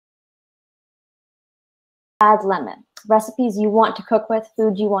Add Lemon, recipes you want to cook with,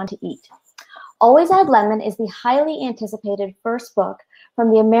 food you want to eat. Always Add Lemon is the highly anticipated first book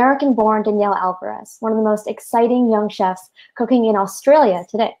from the American-born Danielle Alvarez, one of the most exciting young chefs cooking in Australia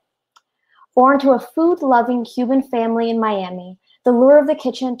today. Born to a food-loving Cuban family in Miami, the lure of the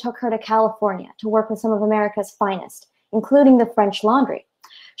kitchen took her to California to work with some of America's finest, including the French Laundry.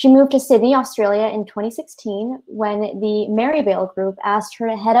 She moved to Sydney, Australia in 2016 when the Maribel group asked her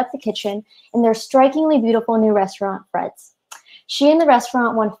to head up the kitchen in their strikingly beautiful new restaurant, Fred's. She and the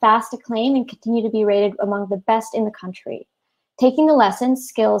restaurant won fast acclaim and continue to be rated among the best in the country. Taking the lessons,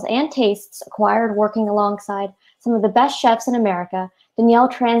 skills, and tastes acquired working alongside some of the best chefs in America, Danielle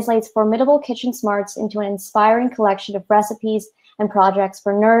translates formidable kitchen smarts into an inspiring collection of recipes and projects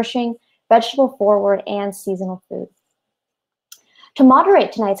for nourishing, vegetable-forward, and seasonal food. To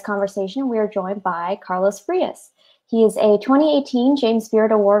moderate tonight's conversation, we are joined by Carlos Frias. He is a 2018 James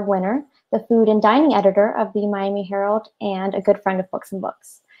Beard Award winner, the food and dining editor of the Miami Herald, and a good friend of Books and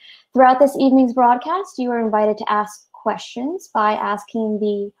Books. Throughout this evening's broadcast, you are invited to ask questions by clicking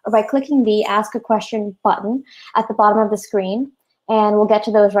the Ask a Question button at the bottom of the screen, and we'll get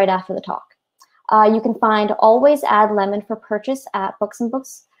to those right after the talk. You can find Always Add Lemon for purchase at Books and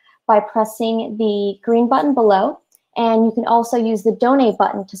Books by pressing the green button below. And you can also use the donate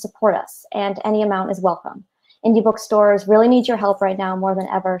button to support us, and any amount is welcome. Indie bookstores really need your help right now more than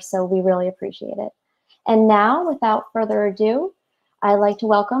ever, so we really appreciate it. And now, without further ado, I'd like to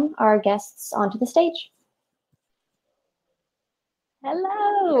welcome our guests onto the stage.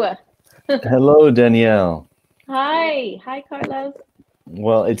 Hello. Hello, Danielle. Hi. Hi, Carlos.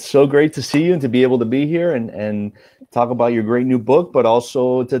 Well, it's so great to see you and to be able to be here and talk about your great new book, but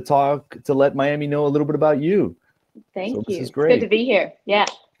also to let Miami know a little bit about you. Thank you. This is great. It's good to be here. Yeah.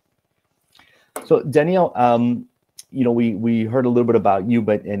 So Danielle, we heard a little bit about you,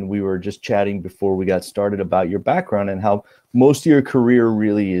 and we were just chatting before we got started about your background and how most of your career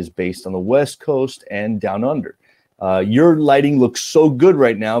really is based on the West Coast and down under. Your lighting looks so good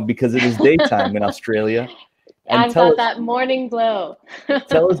right now because it is daytime in Australia. And I've got that morning glow.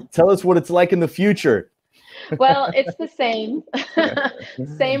 tell us what it's like in the future. Well, it's the same,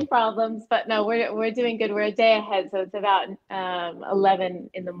 same problems, but no, we're doing good. We're a day ahead, so it's about 11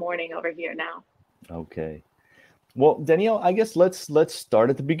 in the morning over here now. Okay. Well, Danielle, I guess let's start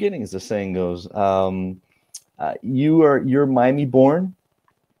at the beginning, as the saying goes. You're Miami born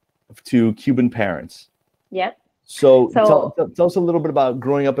to Cuban parents. Yep. So tell us a little bit about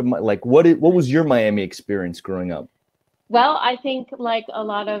growing up in what was your Miami experience growing up? Well, I think like a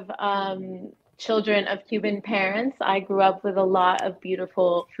lot of children of Cuban parents, I grew up with a lot of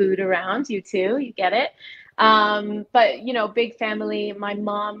beautiful food around. You too, you get it. But you know, big family. My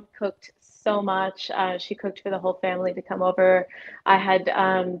mom cooked so much. She cooked for the whole family to come over. I had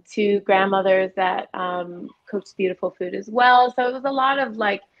two grandmothers that cooked beautiful food as well. So it was a lot of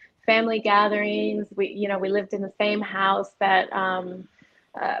like family gatherings. We lived in the same house that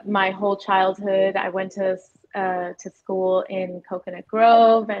my whole childhood. I went to school in Coconut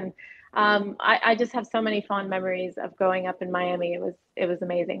Grove, and I just have so many fond memories of growing up in Miami. It was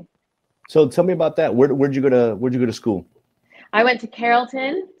amazing. So tell me about that. Where'd you go to school? I went to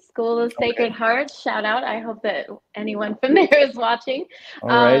Carrollton School of Sacred Heart. Shout out. I hope that anyone from there is watching. All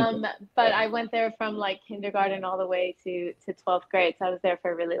right. But I went there from like kindergarten all the way to 12th grade. So I was there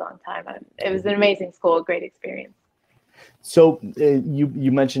for a really long time. It was an amazing school, a great experience. So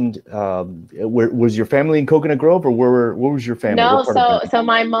you mentioned, was your family in Coconut Grove, or where was your family? No, so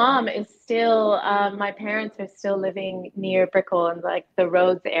my mom is still, my parents are still living near Brickell in like the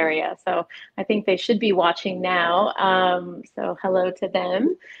Rhodes area. So I think they should be watching now. So hello to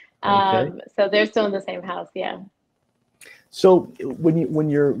them. Okay. So they're still in the same house, yeah. So when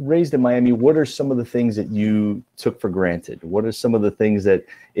you're raised in Miami, what are some of the things that you took for granted? What are some of the things that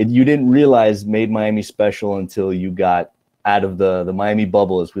you didn't realize made Miami special until you got out of the Miami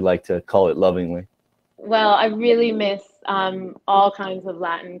bubble, as we like to call it lovingly? Well, I really miss all kinds of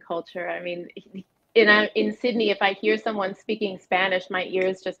Latin culture. I mean, in Sydney, if I hear someone speaking Spanish, my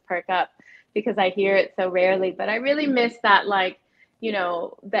ears just perk up because I hear it so rarely. But I really miss that, like, you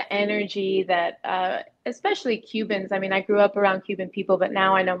know, the energy that, especially Cubans. I mean, I grew up around Cuban people, but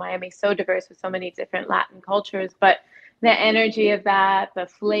now I know Miami's so diverse with so many different Latin cultures. But the energy of that, the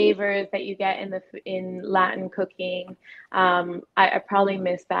flavors that you get in Latin cooking, I probably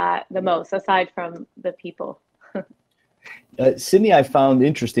miss that the most, aside from the people. Sydney, I found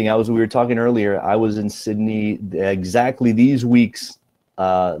interesting. We were talking earlier. I was in Sydney exactly these weeks,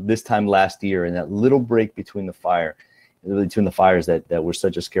 this time last year, in that little break between the fires that were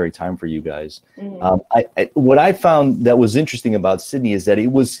such a scary time for you guys. Mm-hmm. What I found that was interesting about Sydney is that it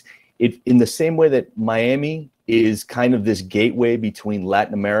in the same way that Miami is kind of this gateway between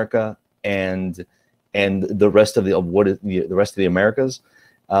Latin America and the rest of the rest of the Americas.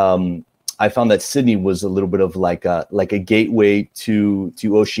 I found that Sydney was a little bit of like a gateway to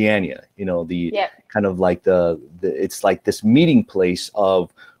Oceania. You know, kind of like it's like this meeting place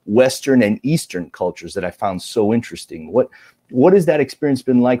of Western and Eastern cultures that I found so interesting. What has that experience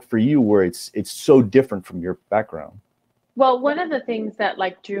been like for you, where it's so different from your background? Well, one of the things that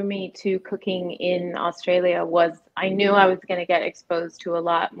like drew me to cooking in Australia was I knew I was going to get exposed to a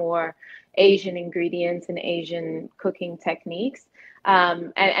lot more Asian ingredients and Asian cooking techniques,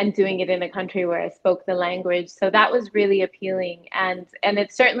 and doing it in a country where I spoke the language. So that was really appealing, and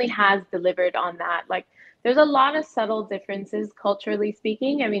it certainly has delivered on that. Like, there's a lot of subtle differences culturally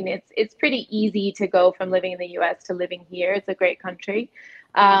speaking. I mean, it's pretty easy to go from living in the US to living here. It's a great country.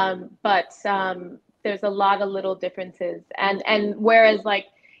 But there's a lot of little differences. And whereas like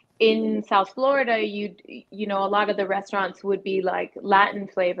in South Florida, you know, a lot of the restaurants would be like Latin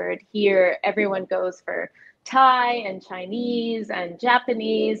flavored. Here, everyone goes for Thai and Chinese and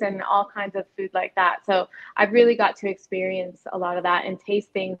Japanese and all kinds of food like that. So I've really got to experience a lot of that and taste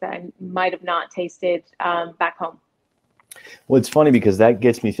things that I might have not tasted back home. Well, it's funny because that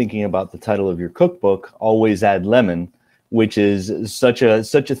gets me thinking about the title of your cookbook, Always Add Lemon, which is such a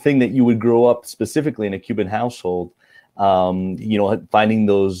thing that you would grow up specifically in a Cuban household. You know, finding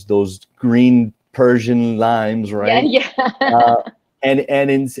those green Persian limes, right? Yeah. And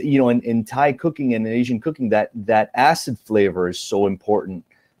in, you know, in Thai cooking and in Asian cooking, that acid flavor is so important.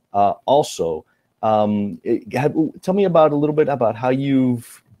 Also, tell me a little bit about how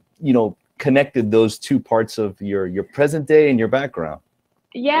you've, you know, connected those two parts of your present day and your background.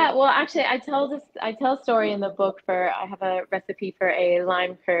 Yeah, well, actually, I tell a story in the book I have a recipe for a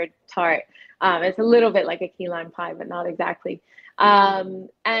lime curd tart. It's a little bit like a key lime pie, but not exactly.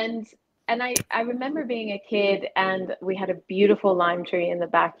 And I remember being a kid and we had a beautiful lime tree in the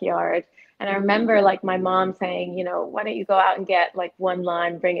backyard. And I remember like my mom saying, you know, why don't you go out and get like one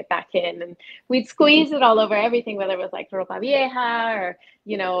lime, bring it back in. And we'd squeeze it all over everything, whether it was like ropa vieja or,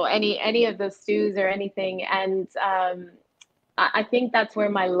 you know, any of the stews or anything. And I think that's where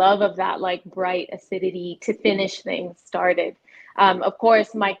my love of that like bright acidity to finish things started. Of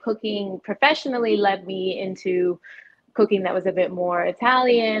course, my cooking professionally led me into cooking that was a bit more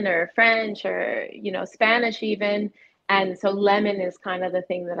Italian or French or, you know, Spanish even. And so lemon is kind of the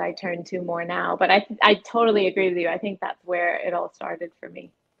thing that I turn to more now. But I totally agree with you. I think that's where it all started for me.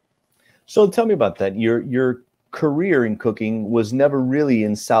 So tell me about that. Your career in cooking was never really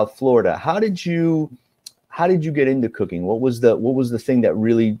in South Florida. How did you get into cooking? What was the thing that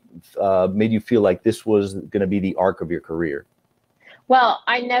really made you feel like this was going to be the arc of your career? Well,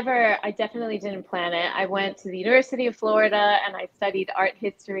 I definitely didn't plan it. I went to the University of Florida and I studied art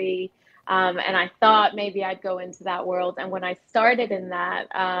history. And I thought maybe I'd go into that world. And when I started in that,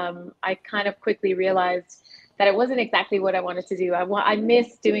 I kind of quickly realized that it wasn't exactly what I wanted to do. I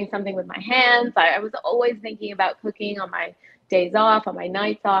missed doing something with my hands. I was always thinking about cooking on my days off, on my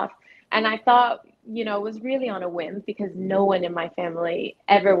nights off. And I thought, you know, it was really on a whim because no one in my family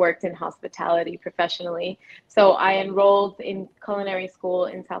ever worked in hospitality professionally. So I enrolled in culinary school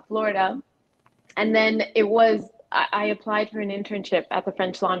in South Florida. And then I applied for an internship at the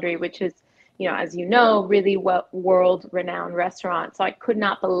French Laundry, which is, you know, as you know, really world-renowned restaurant. So I could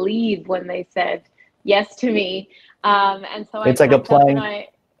not believe when they said yes to me. And so it's like applying.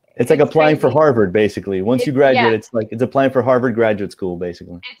 It's like applying for Harvard, basically. Once you graduate, yeah. It's applying for Harvard graduate school,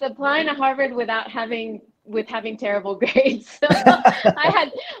 basically. It's applying to Harvard with having terrible grades. So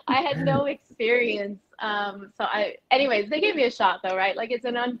I had no experience. Anyways, they gave me a shot though, right? Like it's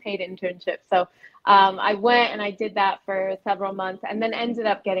an unpaid internship. So I went and I did that for several months and then ended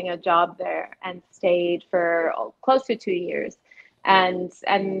up getting a job there and stayed for close to 2 years. And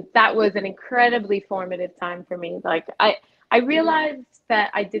that was an incredibly formative time for me. Like I realized that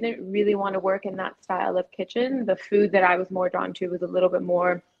I didn't really want to work in that style of kitchen. The food that I was more drawn to was a little bit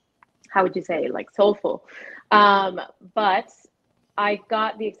more, how would you say, like soulful. But I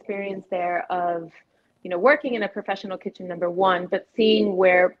got the experience there of, you know, working in a professional kitchen, number one, but seeing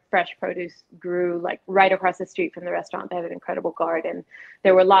where fresh produce grew, like right across the street from the restaurant. They had an incredible garden.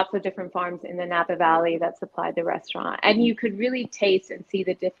 There were lots of different farms in the Napa Valley that supplied the restaurant. And you could really taste and see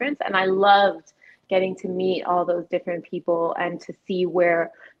the difference. And I loved getting to meet all those different people and to see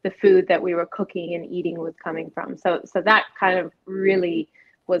where the food that we were cooking and eating was coming from. So that kind of really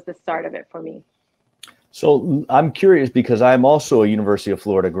was the start of it for me. So I'm curious because I'm also a University of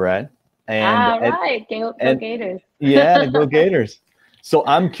Florida grad. And, right. Go Gators. Yeah, go Gators. So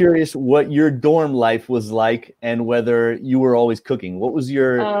I'm curious what your dorm life was like and whether you were always cooking. What was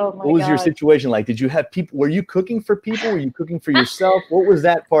your Oh my what was your God. situation like? Did you have people? Were you cooking for people? Were you cooking for yourself? What was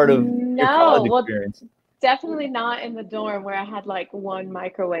that part of your No, college well, experience? definitely not in the dorm where I had like one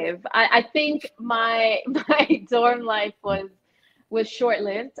microwave. I think my my dorm life was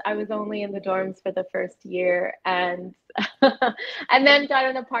short-lived. I was only in the dorms for the first year, and and then got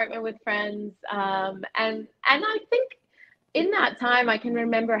an apartment with friends. And I think in that time, I can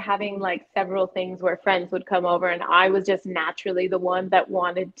remember having like several things where friends would come over, and I was just naturally the one that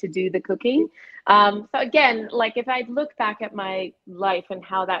wanted to do the cooking. So again, like if I look back at my life and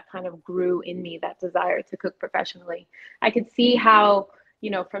how that kind of grew in me, that desire to cook professionally, I could see how,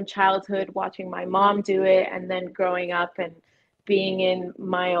 from childhood watching my mom do it, and then growing up and being in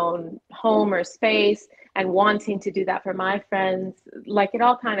my own home or space and wanting to do that for my friends, like it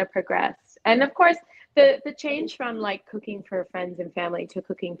all kind of progressed. And of course, the change from like cooking for friends and family to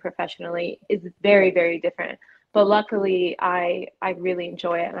cooking professionally is very, very different. But luckily, I really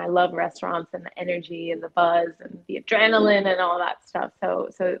enjoy it, and I love restaurants and the energy and the buzz and the adrenaline and all that stuff. So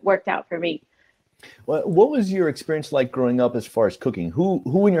it worked out for me. What was your experience like growing up as far as cooking?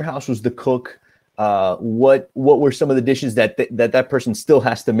 Who in your house was the cook? What were some of the dishes that person still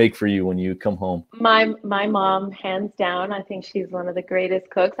has to make for you when you come home? My mom, hands down, I think she's one of the greatest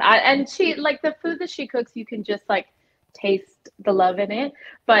cooks. And she, like, the food that she cooks, you can just like taste the love in it.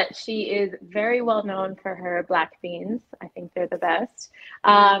 But she is very well known for her black beans. I think they're the best.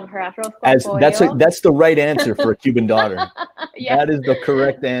 Her arroz con pollo. That's the right answer for a Cuban daughter. Yeah. That is the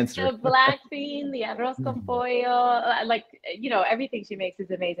correct answer. The black bean, the arroz con pollo, like, everything she makes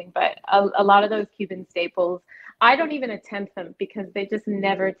is amazing. But a lot of those Cuban staples, I don't even attempt them because they just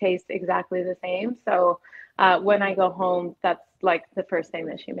never taste exactly the same. So when I go home, that's like the first thing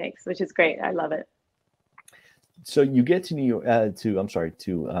that she makes, which is great. I love it. So you get to New York,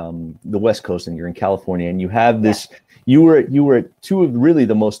 to the West Coast, and you're in California, and you have this. Yeah. You were at two of really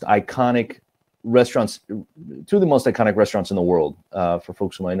the most iconic restaurants, two of the most iconic restaurants in the world. For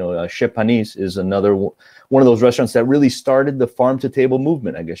folks who might know, Chez Panisse is another one of those restaurants that really started the farm to table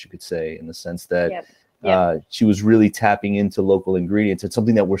movement, I guess you could say, in the sense that she was really tapping into local ingredients. It's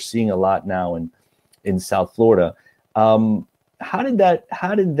something that we're seeing a lot now in South Florida. How did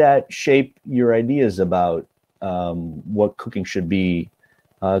that shape your ideas about what cooking should be?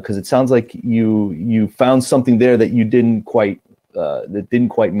 Because it sounds like you found something there that you didn't quite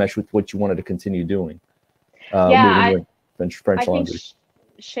mesh with what you wanted to continue doing. I French think laundry.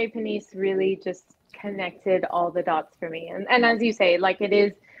 Chez Panisse really just connected all the dots for me. And as you say, like it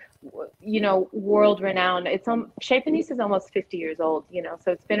is, world renowned. Chez Panisse is almost 50 years old,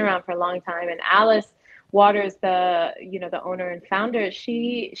 so it's been around for a long time. And Alice Waters, the owner and founder,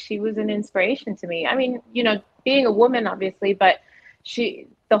 she was an inspiration to me. I mean, being a woman, obviously, but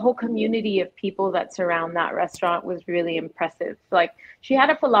the whole community of people that surround that restaurant was really impressive. Like she had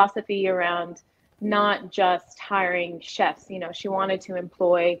a philosophy around not just hiring chefs. She wanted to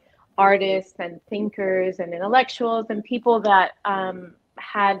employ artists and thinkers and intellectuals and people that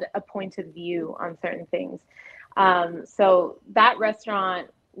had a point of view on certain things. So that restaurant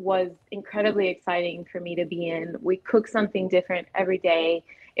was incredibly exciting for me to be in. We cook something different every day.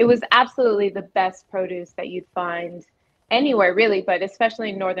 It was absolutely the best produce that you'd find anywhere, really, but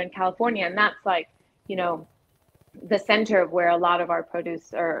especially in Northern California. And that's like, the center of where a lot of our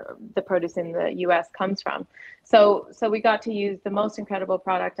produce, or the produce in the US, comes from. So we got to use the most incredible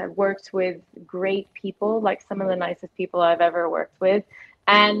product. I've worked with great people, like some of the nicest people I've ever worked with.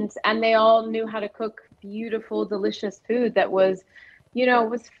 And they all knew how to cook beautiful, delicious food that was,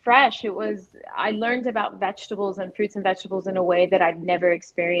 was fresh. I learned about vegetables and fruits and vegetables in a way that I'd never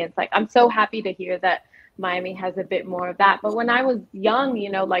experienced. Like, I'm so happy to hear that Miami has a bit more of that. But when I was young,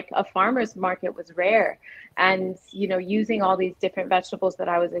 like a farmer's market was rare. And, using all these different vegetables that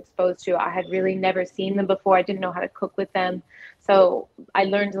I was exposed to, I had really never seen them before. I didn't know how to cook with them. So I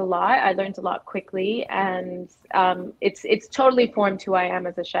learned a lot. I learned a lot quickly. And it's totally formed who I am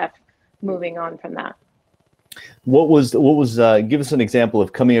as a chef moving on from that. What was give us an example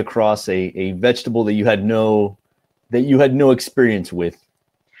of coming across a vegetable that you had no experience with?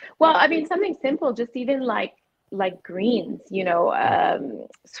 Well, I mean, something simple, just even like greens,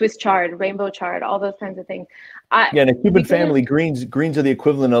 Swiss chard, rainbow chard, all those kinds of things. In a Cuban family, greens are the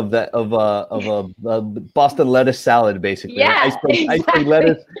equivalent of a Boston lettuce salad, basically. Yeah, ice spring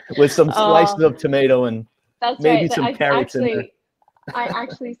lettuce with some slices of tomato and maybe some carrots in there. I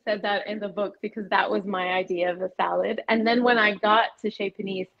actually said that in the book because that was my idea of a salad. And then when I got to Chez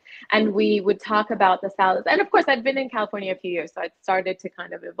Panisse and we would talk about the salads, and of course I'd been in California a few years, so I'd started to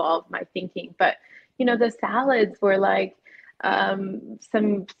kind of evolve my thinking. But, the salads were like,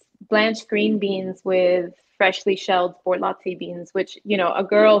 some blanched green beans with freshly shelled borlotti beans, which, you know, a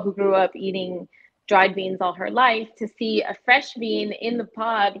girl who grew up eating dried beans all her life, to see a fresh bean in the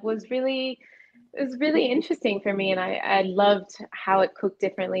pod was really, it was really interesting for me. And I loved how it cooked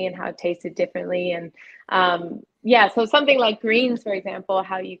differently and how it tasted differently. And yeah, so something like greens, for example,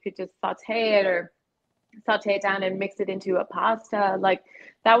 how you could just saute it down and mix it into a pasta, like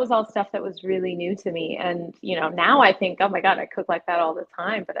that was all stuff that was really new to me. And, you know, now I think, oh my God, I cook like that all the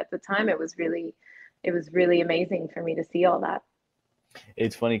time. But at the time it was really amazing for me to see all that.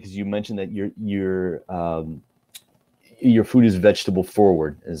 It's funny because you mentioned that your food is vegetable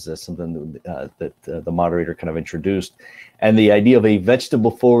forward, is something that the moderator kind of introduced, and the idea of a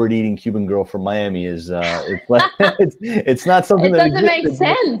vegetable forward eating Cuban girl from Miami is it's not something that doesn't make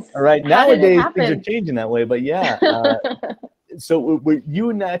sense. All right, nowadays things are changing that way, but yeah. So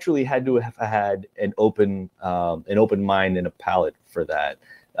you naturally had to have had an open mind and a palate for that.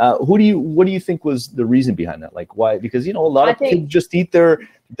 What do you think was the reason behind that? Like, why? Because, you know, a lot of kids just eat their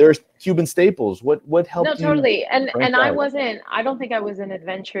Cuban staples. What helped you? No, totally. And I don't think I was an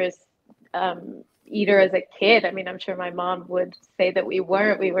adventurous eater as a kid. I mean, I'm sure my mom would say that we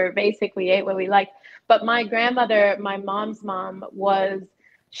weren't. We were basic. We ate what we liked. But my grandmother, my mom's mom,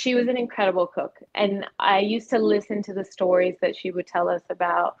 she was an incredible cook. And I used to listen to the stories that she would tell us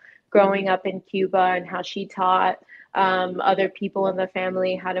about growing up in Cuba and how she taught other people in the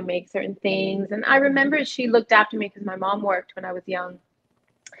family how to make certain things. And I remember she looked after me because my mom worked when I was young.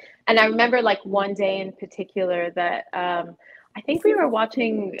 And I remember like one day in particular that I think we were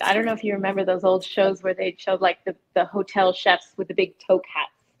watching, I don't know if you remember those old shows where they showed like the hotel chefs with the big toque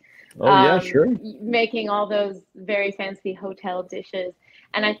hats. Oh, yeah, sure. Making all those very fancy hotel dishes.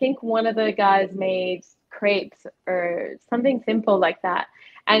 And I think one of the guys made crepes or something simple like that.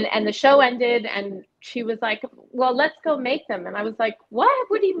 And the show ended and she was like, well, let's go make them. And I was like, what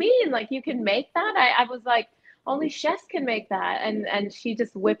do you mean? Like, you can make that? I was like, only chefs can make that. And she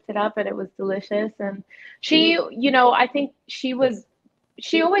just whipped it up and it was delicious. And she, you know, I think she always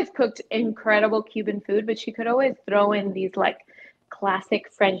cooked incredible Cuban food, but she could always throw in these like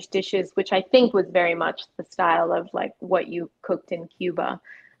classic French dishes, which I think was very much the style of like what you cooked in Cuba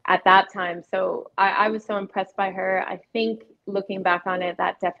at that time. So I was so impressed by her. I think looking back on it,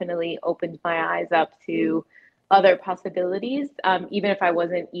 that definitely opened my eyes up to other possibilities, even if I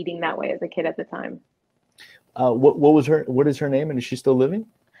wasn't eating that way as a kid at the time. What is her name, and is she still living?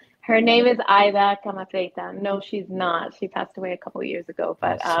 Her name is Aida Camafreita. No, she's not. She passed away a couple of years ago.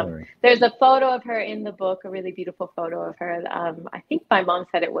 But there's a photo of her in the book, a really beautiful photo of her. I think my mom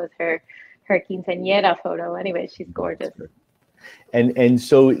said it was her quinceañera photo. Anyway, she's gorgeous. And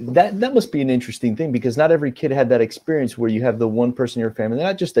so that must be an interesting thing, because not every kid had that experience where you have the one person in your family,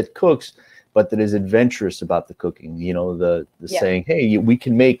 not just that cooks, but that is adventurous about the cooking. You know, the saying, hey, we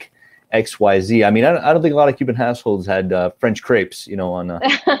can make X, Y, Z. I mean, I don't think a lot of Cuban households had French crepes, you know, on a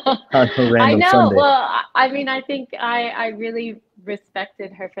random I know. Sunday. Well, I mean, I think I really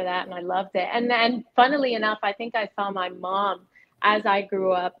respected her for that, and I loved it. And funnily enough, I think I saw my mom as I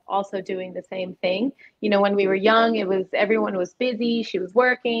grew up also doing the same thing. You know, when we were young, everyone was busy. She was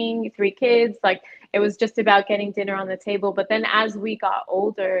working, 3 kids. Like, it was just about getting dinner on the table. But then as we got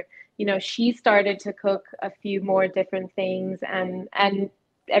older, you know, she started to cook a few more different things, and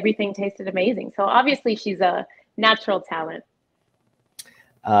everything tasted amazing. So obviously she's a natural talent.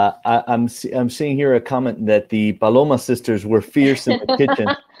 I'm seeing here a comment that the Paloma sisters were fierce in the kitchen.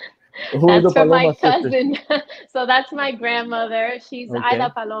 That's from my cousin. So that's my grandmother. She's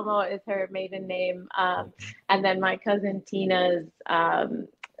Aida Palomo is her maiden name. And then my cousin Tina's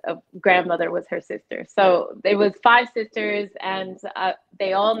grandmother was her sister. So it was 5 sisters, and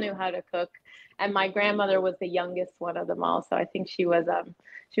they all knew how to cook. And my grandmother was the youngest one of them all. So I think she was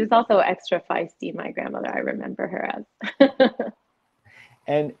also extra feisty, my grandmother. I remember her as.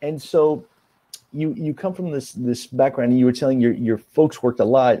 And so you come from this background, and you were telling your folks worked a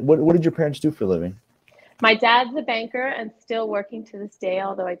lot. What did your parents do for a living? My dad's a banker and still working to this day,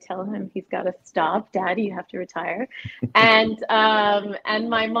 although I tell him he's got to stop. Daddy, you have to retire. And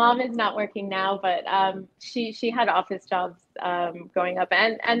my mom is not working now, but she had office jobs growing up,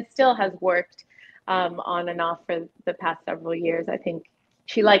 and still has worked on and off for the past several years. I think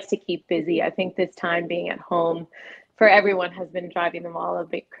she likes to keep busy. I think this time being at home for everyone has been driving them all a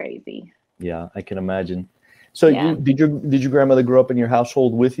bit crazy. Yeah, I can imagine. So did your grandmother grow up in your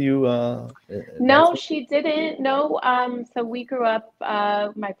household with you? No, she didn't. No. So we grew up,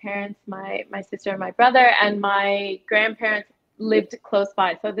 my parents, my sister and my brother, and my grandparents lived close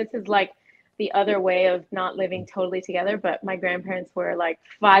by. So this is like the other way of not living totally together, but my grandparents were like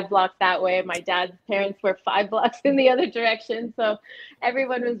 5 blocks that way. My dad's parents were 5 blocks in the other direction. So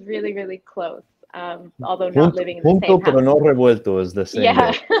everyone was really, really close, although not living in the Junto same pero house. no revuelto is the saying.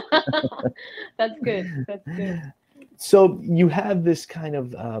 Yeah, that's good. That's good. So you have this kind of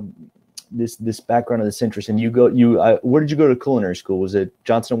this background of this interest, and where did you go to culinary school? Was it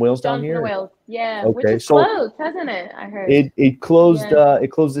Johnson and Wales down here? Johnson and Wales, yeah, Okay, which is so closed, hasn't it? I heard it closed. Yeah. It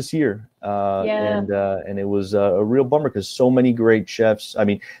closed this year, Yeah. and it was a real bummer because so many great chefs. I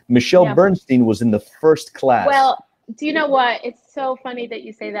mean, Michelle Yeah. Bernstein was in the first class. Well, do you know what? It's so funny that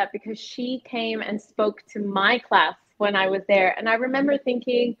you say that, because she came and spoke to my class when I was there. And I remember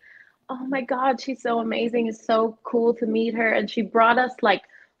thinking, oh my God, she's so amazing. It's so cool to meet her. And she brought us like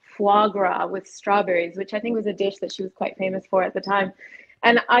foie gras with strawberries, which I think was a dish that she was quite famous for at the time.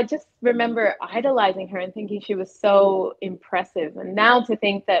 And I just remember idolizing her and thinking she was so impressive. And now to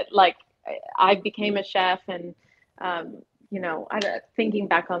think that like I became a chef and, thinking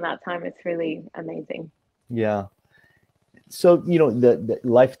back on that time, it's really amazing. Yeah. So, the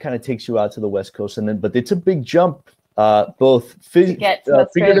life kind of takes you out to the West Coast, but it's a big jump, both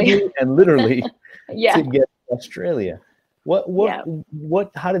figuratively and literally Yeah. to get to Australia.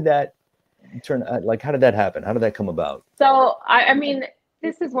 How did that turn out? Like, how did that happen? How did that come about? So, I mean,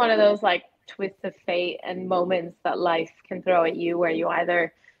 this is one of those like twists of fate and moments that life can throw at you, where you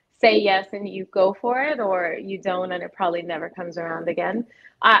either say yes and you go for it, or you don't and it probably never comes around again.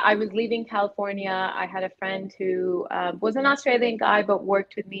 I was leaving California. I had a friend who was an Australian guy but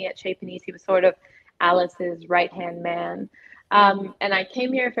worked with me at Chez Panisse. He was sort of Alice's right-hand man. And I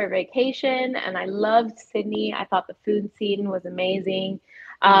came here for vacation and I loved Sydney. I thought the food scene was amazing.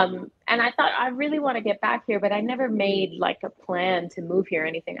 And I thought, I really want to get back here, but I never made like a plan to move here or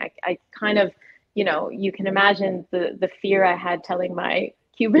anything. I kind of, you can imagine the fear I had telling my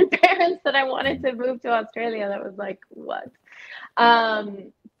Cuban parents that I wanted to move to Australia. That was like, what?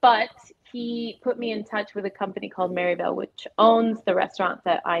 But he put me in touch with a company called Maryvale, which owns the restaurant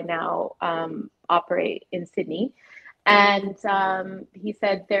that I now operate in Sydney. And he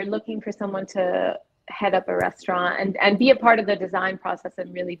said they're looking for someone to head up a restaurant and be a part of the design process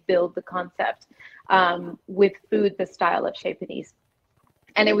and really build the concept with food the style of Chez Panisse.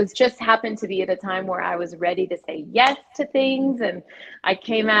 And it was just happened to be at a time where I was ready to say yes to things. And I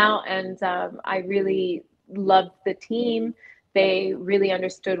came out and I really loved the team. They really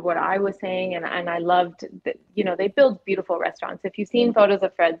understood what I was saying. And I loved that, they build beautiful restaurants. If you've seen photos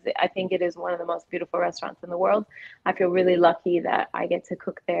of Fred's, I think it is one of the most beautiful restaurants in the world. I feel really lucky that I get to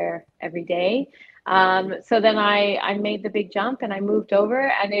cook there every day. So then I made the big jump and I moved over,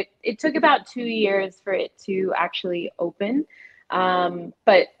 and it took about 2 years for it to actually open.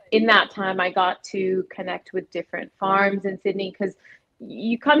 But in that time, I got to connect with different farms in Sydney, because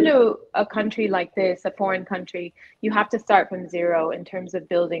you come to a country like this, a foreign country, you have to start from zero in terms of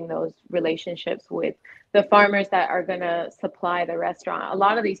building those relationships with the farmers that are going to supply the restaurant. A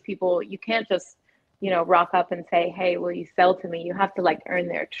lot of these people, you can't just, rock up and say, hey, will you sell to me? You have to like earn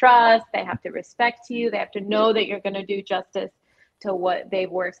their trust. They have to respect you. They have to know that you're going to do justice to what they've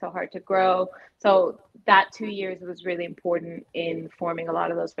worked so hard to grow. So that 2 years was really important in forming a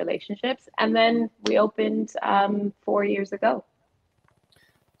lot of those relationships. And then we opened 4 years ago.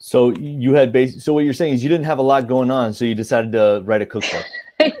 So you had so what you're saying is you didn't have a lot going on, so you decided to write a cookbook.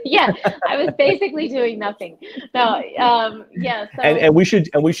 Yeah, I was basically doing nothing. No, yeah. So, and we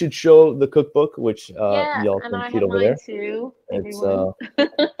should show the cookbook, which y'all can see over there. Too, it's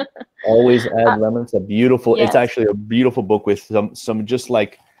Always Add Lemon. It's a beautiful. Yes. It's actually a beautiful book with some just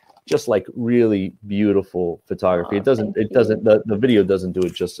like really beautiful photography. The video doesn't do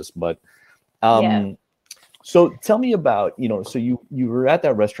it justice, but So tell me about, so you were at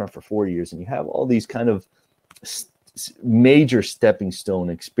that restaurant for 4 years and you have all these kind of major stepping stone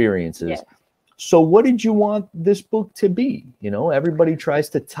experiences. Yeah. So what did you want this book to be? Everybody tries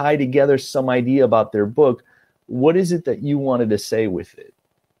to tie together some idea about their book. What is it that you wanted to say with it?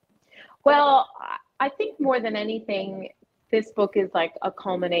 Well, I think more than anything, this book is like a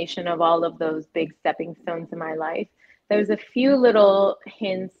culmination of all of those big stepping stones in my life. There's a few little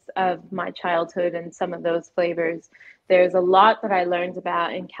hints of my childhood and some of those flavors. There's a lot that I learned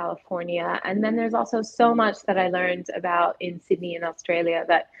about in California. And then there's also so much that I learned about in Sydney and Australia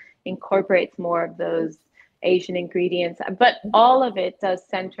that incorporates more of those Asian ingredients. But all of it does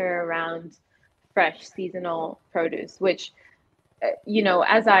center around fresh seasonal produce, which,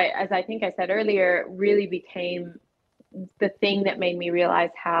 as I think I said earlier, really became the thing that made me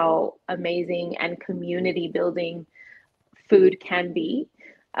realize how amazing and community building food can be.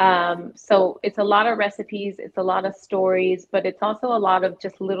 So it's a lot of recipes, it's a lot of stories, but it's also a lot of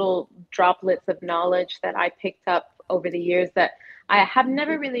just little droplets of knowledge that I picked up over the years that I have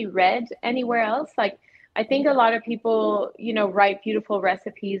never really read anywhere else. Like, I think a lot of people, write beautiful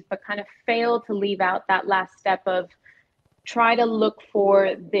recipes, but kind of fail to leave out that last step of try to look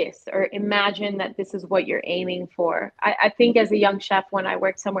for this or imagine that this is what you're aiming for. I think as a young chef, when I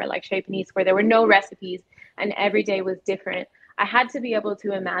worked somewhere like Chez Panisse, where there were no recipes and every day was different, I had to be able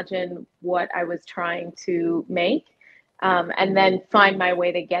to imagine what I was trying to make, and then find my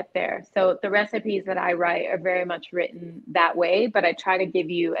way to get there. So the recipes that I write are very much written that way, but I try to give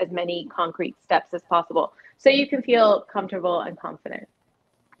you as many concrete steps as possible so you can feel comfortable and confident.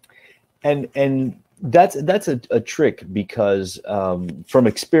 And that's a trick, because from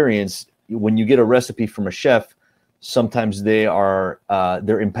experience, when you get a recipe from a chef, sometimes they're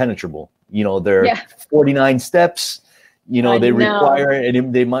impenetrable. They're 49 steps. They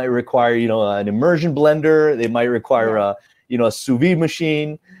they might require an immersion blender. They might require a sous vide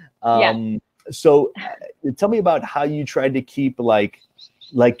machine. So tell me about how you tried to keep like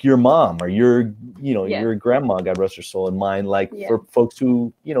your mom or your grandma, God rest her soul, in mind, for folks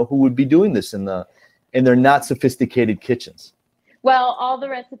who who would be doing this in their not sophisticated kitchens. Well, all the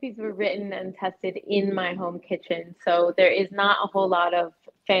recipes were written and tested in my home kitchen, so there is not a whole lot of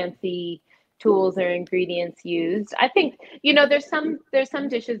fancy tools or ingredients used. I think, there's some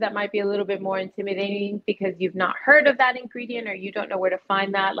dishes that might be a little bit more intimidating because you've not heard of that ingredient or you don't know where to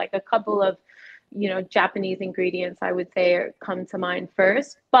find that. Like a couple of, Japanese ingredients, I would say, come to mind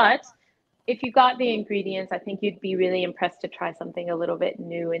first. But if you got the ingredients, I think you'd be really impressed to try something a little bit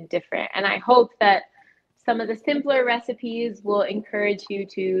new and different. And I hope that some of the simpler recipes will encourage you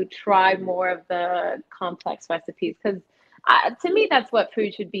to try more of the complex recipes, because to me, that's what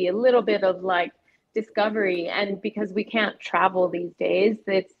food should be, a little bit of like discovery. And because we can't travel these days,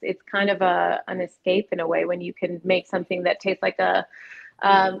 it's kind of an escape in a way when you can make something that tastes like a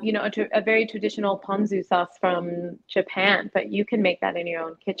very traditional ponzu sauce from Japan, but you can make that in your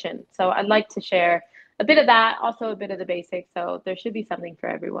own kitchen. So I'd like to share a bit of that, also a bit of the basics. So there should be something for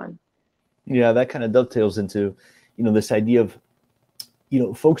everyone. Yeah, that kind of dovetails into, this idea of,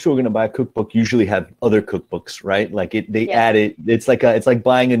 folks who are going to buy a cookbook usually have other cookbooks, right? Like add it. It's like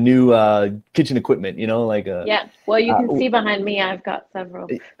buying a new kitchen equipment, Well, you can see behind me, I've got several.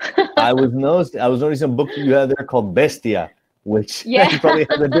 I was noticing a book you have there called Bestia, which probably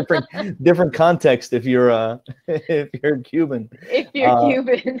has a different context if you're Cuban. If you're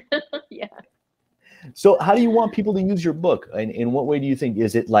Cuban, yeah. So how do you want people to use your book? And in what way do you think?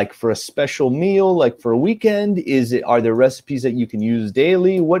 Is it like for a special meal, like for a weekend? Are there recipes that you can use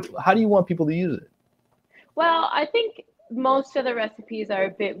daily? How do you want people to use it? Well, I think most of the recipes are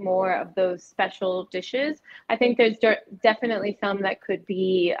a bit more of those special dishes. I think there's definitely some that could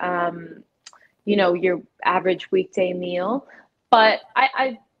be, your average weekday meal. But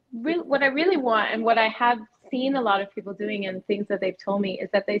what I really want, and what I have seen a lot of people doing and things that they've told me, is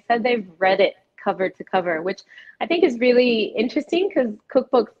that they said they've read it cover to cover, which I think is really interesting because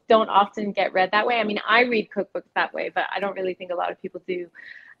cookbooks don't often get read that way. I mean, I read cookbooks that way, but I don't really think a lot of people do.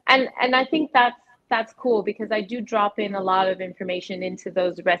 And I think that's cool because I do drop in a lot of information into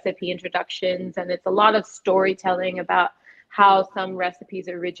those recipe introductions, and it's a lot of storytelling about how some recipes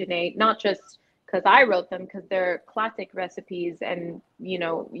originate, not just because I wrote them, because they're classic recipes and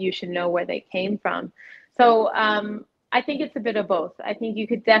you should know where they came from. So I think it's a bit of both. I think you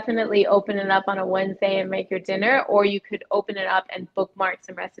could definitely open it up on a Wednesday and make your dinner, or you could open it up and bookmark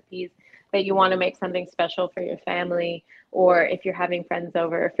some recipes that you want to make something special for your family, or if you're having friends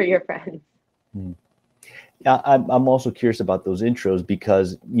over, for your friends. I'm also curious about those intros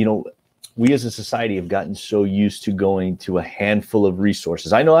because, we as a society have gotten so used to going to a handful of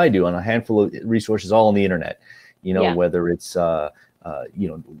resources. I know I do, on a handful of resources all on the internet, whether it's,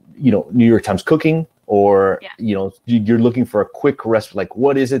 New York Times Cooking, or, you're looking for a quick recipe, like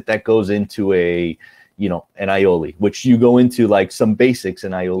what is it that goes into an aioli, which you go into like some basics,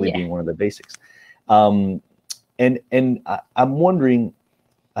 and aioli being one of the basics. And I'm wondering,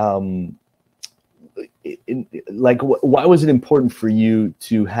 why was it important for you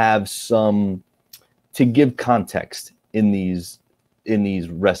to have to give context in these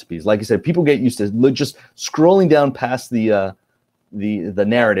recipes? Like I said, people get used to just scrolling down past the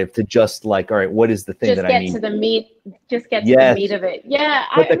narrative to just like, all right, what is the thing that I need? Just get to the meat of it. Yeah.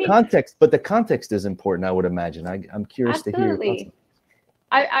 But the context is important, I would imagine. I'm curious to hear your thoughts.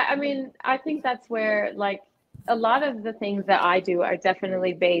 I mean, I think that's where like a lot of the things that I do are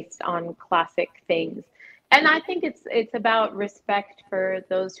definitely based on classic things. And I think it's about respect for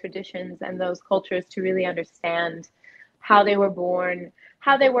those traditions and those cultures to really understand how they were born,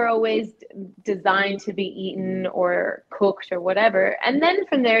 how they were always designed to be eaten or cooked or whatever. And then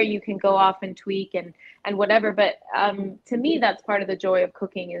from there, you can go off and tweak and whatever. But to me, that's part of the joy of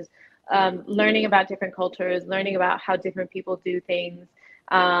cooking is learning about different cultures, learning about how different people do things,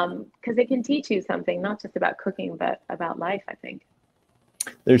 because it can teach you something, not just about cooking, but about life, I think.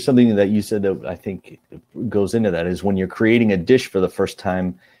 There's something that you said that I think goes into that is when you're creating a dish for the first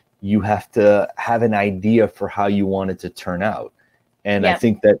time, you have to have an idea for how you want it to turn out. And I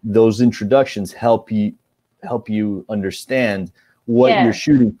think that those introductions help you understand what you're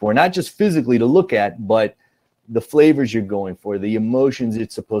shooting for, not just physically to look at, but the flavors you're going for, the emotions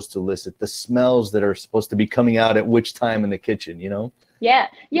it's supposed to elicit, the smells that are supposed to be coming out at which time in the kitchen, you know? Yeah.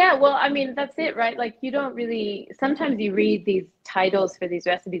 Well, I mean, that's it, right? Like you don't really, sometimes you read these titles for these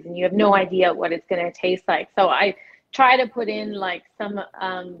recipes and you have no idea what it's going to taste like. So I try to put in like some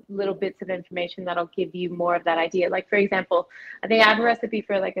little bits of information that'll give you more of that idea. Like, for example, I think I have a recipe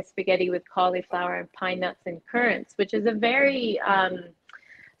for like a spaghetti with cauliflower and pine nuts and currants, which is a very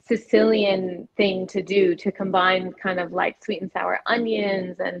Sicilian thing to do, to combine kind of like sweet and sour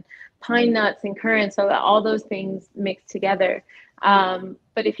onions and pine nuts and currants, so that all those things mix together.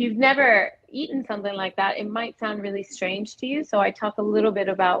 But if you've never eaten something like that, it might sound really strange to you. So I talk a little bit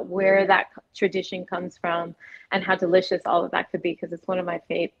about where that tradition comes from and how delicious all of that could be, because it's one of my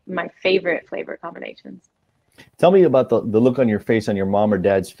favorite flavor combinations. Tell me about the look on your face, on your mom or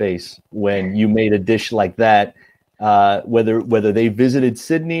dad's face, when you made a dish like that, whether they visited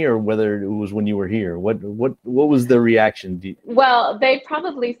Sydney or whether it was when you were here. What was the reaction? Well, they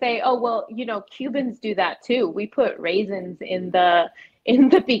probably say, oh, well, you know, Cubans do that too. We put raisins in the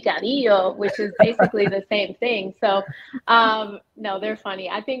picadillo, which is basically the same thing. So, no, they're funny.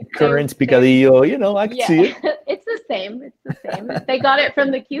 I think currants, picadillo, you know, I can see it. It's the same. It's the same. They got it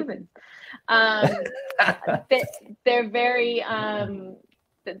from the Cubans. They're very,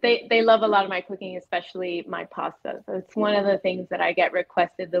 they love a lot of my cooking, especially my pasta. So it's one of the things that I get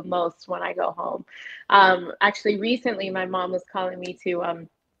requested the most when I go home. Actually, recently, my mom was calling me to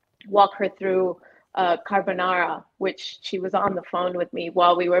walk her through carbonara, which she was on the phone with me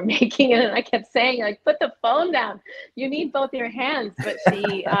while we were making it, and I kept saying, like, put the phone down, you need both your hands. But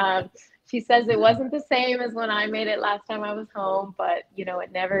she says it wasn't the same as when I made it last time I was home, but you know,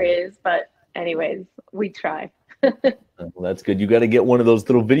 it never is. But anyways, we try. Well, that's good. You got to get one of those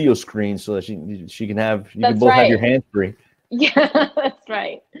little video screens so that you can That's both right. have your hands free. Yeah, that's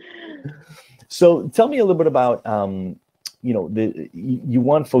right. So tell me a little bit about you know, you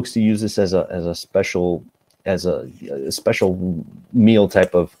want folks to use this as a special meal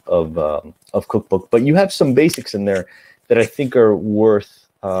type of cookbook, but you have some basics in there that I think are worth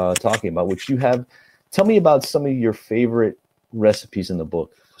talking about. Which you have. Tell me about some of your favorite recipes in the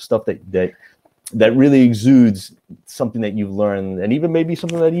book, stuff that really exudes something that you've learned, and even maybe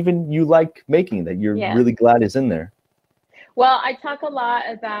something that even you like making that you're really glad is in there. Well, I talk a lot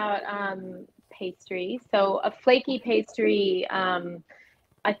about pastry. So a flaky pastry,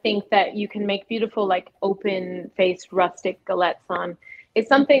 I think that you can make beautiful, like open-faced rustic galettes on. It's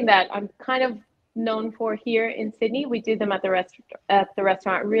something that I'm kind of known for here in Sydney. We do them at the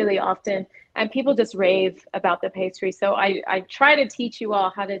restaurant really often, and people just rave about the pastry. So I try to teach you all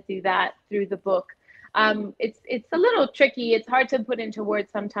how to do that through the book. It's a little tricky. It's hard to put into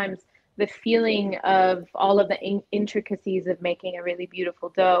words sometimes, the feeling of all of the intricacies of making a really beautiful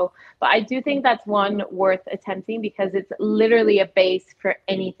dough. But I do think that's one worth attempting, because it's literally a base for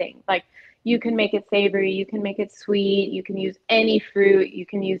anything. Like, you can make it savory, you can make it sweet, you can use any fruit, you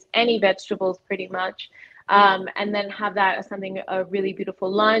can use any vegetables pretty much. And then have that as something, a really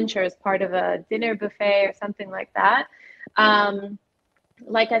beautiful lunch, or as part of a dinner buffet or something like that.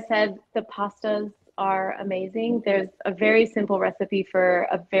 Like I said, the pastas are amazing. There's a very simple recipe for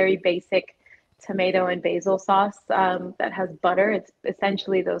a very basic tomato and basil sauce that has butter. It's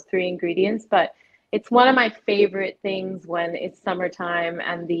essentially those three ingredients, but it's one of my favorite things when it's summertime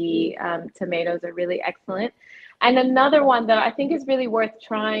and the tomatoes are really excellent. And another one that I think is really worth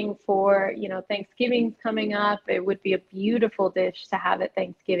trying for, you know, Thanksgiving's coming up, it would be a beautiful dish to have at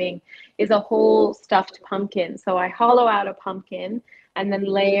Thanksgiving, is a whole stuffed pumpkin. So I hollow out a pumpkin and then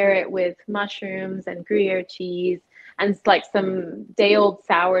layer it with mushrooms and Gruyere cheese and like some day-old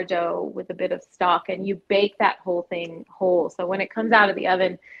sourdough with a bit of stock, and you bake that whole thing whole. So when it comes out of the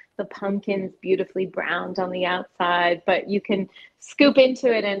oven, the pumpkin's beautifully browned on the outside, but you can scoop into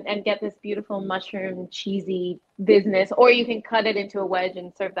it and get this beautiful mushroom cheesy business, or you can cut it into a wedge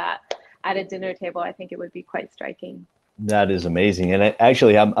and serve that at a dinner table. I think it would be quite striking. That is amazing. And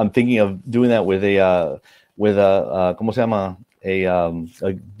actually, I'm thinking of doing that with a ¿cómo se llama? a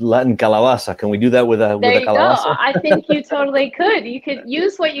Latin calabaza. Can we do that with a There you go. calabaza? I think you totally could. You could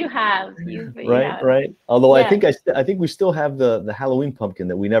use what you have. Use what you have. Right. Although Yeah. I think we still have the Halloween pumpkin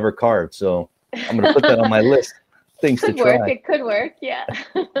that we never carved. So I'm going to put that on my list. Things Could to work. try. It could work. Yeah.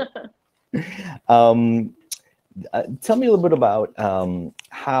 Tell me a little bit about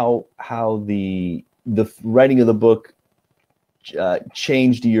how the writing of the book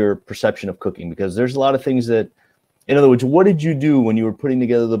changed your perception of cooking, because there's a lot of things that, in other words, what did you do when you were putting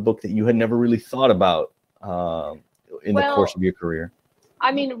together the book that you had never really thought about in the course of your career?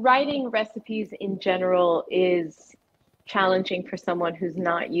 I mean, writing recipes in general is challenging for someone who's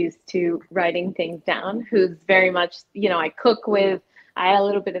not used to writing things down, who's very much, I cook with, I add a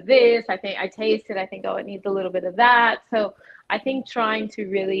little bit of this, I think I taste it, I think, oh, it needs a little bit of that. So I think trying to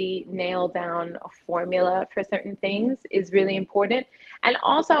really nail down a formula for certain things is really important. And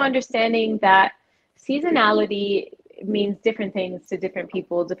also understanding that seasonality means different things to different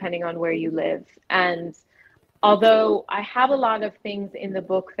people depending on where you live. And although I have a lot of things in the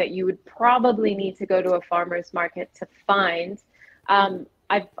book that you would probably need to go to a farmer's market to find,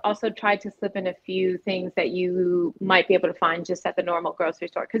 I've also tried to slip in a few things that you might be able to find just at the normal grocery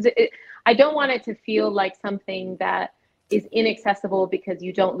store. Because I don't want it to feel like something that is inaccessible because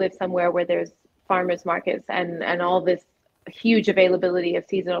you don't live somewhere where there's farmers markets and all this huge availability of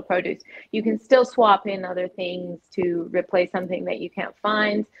seasonal produce. You can still swap in other things to replace something that you can't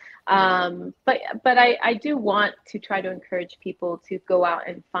find. But I do want to try to encourage people to go out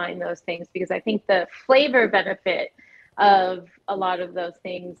and find those things, because I think the flavor benefit of a lot of those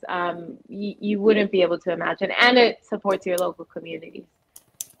things you wouldn't be able to imagine, and it supports your local communities.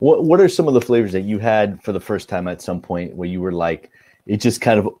 What are some of the flavors that you had for the first time at some point where you were like, it just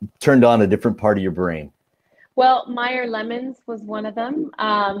kind of turned on a different part of your brain? Well, Meyer lemons was one of them.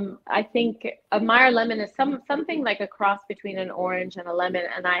 I think a Meyer lemon is something like a cross between an orange and a lemon,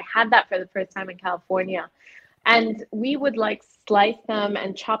 and I had that for the first time in California. And we would like slice them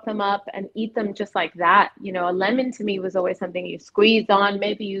and chop them up and eat them just like that. A lemon to me was always something you squeezed on.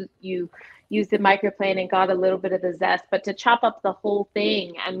 Maybe you used the microplane and got a little bit of the zest, but to chop up the whole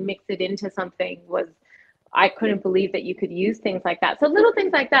thing and mix it into something I couldn't believe that you could use things like that. So little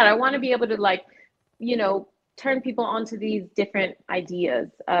things like that. I want to be able to turn people onto these different ideas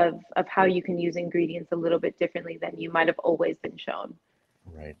of how you can use ingredients a little bit differently than you might have always been shown.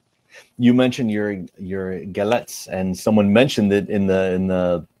 Right. You mentioned your galettes, and someone mentioned it in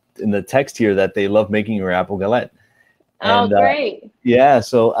the text here that they love making your apple galette. And, oh, great! Yeah,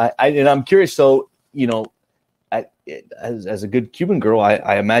 so I'm curious. So as a good Cuban girl,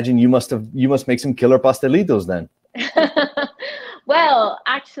 I imagine you must make some killer pastelitos then. Well,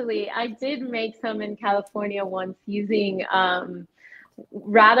 actually, I did make some in California once using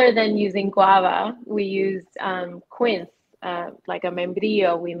rather than using guava, we used quince. Like a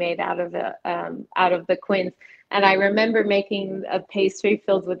membrillo we made out of the quince, and I remember making a pastry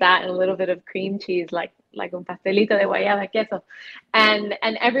filled with that and a little bit of cream cheese, like un pastelito de guayaba queso, and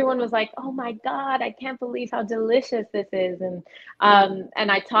everyone was like, "Oh my God, I can't believe how delicious this is!" And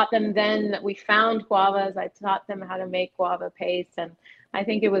I taught them. Then we found guavas. I taught them how to make guava paste, and I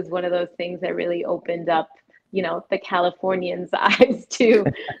think it was one of those things that really opened up, the Californians' eyes to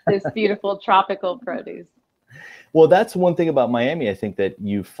this beautiful tropical produce. Well, that's one thing about Miami, I think, that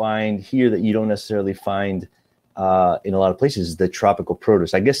you find here that you don't necessarily find in a lot of places, is the tropical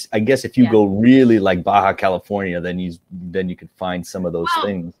produce. I guess if you go really like Baja California, then you can find some of those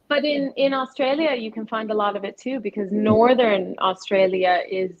things. But in Australia, you can find a lot of it too, because northern Australia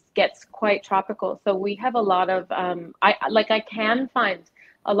gets quite tropical. So we have a lot of I can find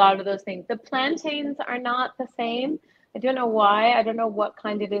a lot of those things. The plantains are not the same. I don't know why. I don't know what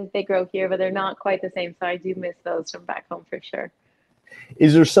kind it is they grow here, but they're not quite the same. So I do miss those from back home for sure.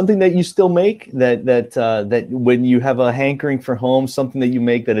 Is there something that you still make that when you have a hankering for home, something that you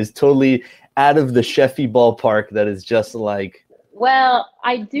make that is totally out of the chefy ballpark, that is just like? Well,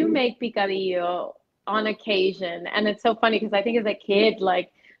 I do make picadillo on occasion, and it's so funny because I think as a kid,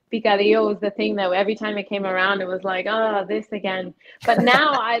 like, picadillo was the thing that every time it came around, it was like, oh, this again. But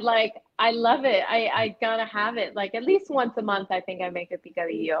now I love it. I gotta have it. Like at least once a month, I think I make a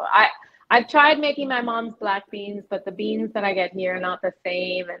picadillo. I've tried making my mom's black beans, but the beans that I get here are not the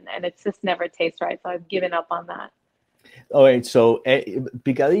same, and it's just never tastes right. So I've given up on that. All right, so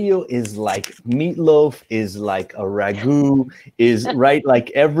picadillo is like meatloaf, is like a ragu, is right,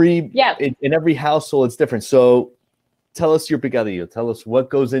 like in every household it's different. So tell us your picadillo. Tell us what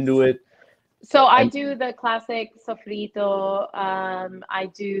goes into it. So I do the classic sofrito. I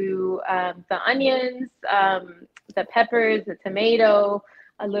do the onions, the peppers, the tomato,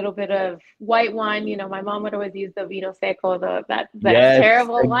 a little bit of white wine. You know, my mom would always use the vino seco, that Yes,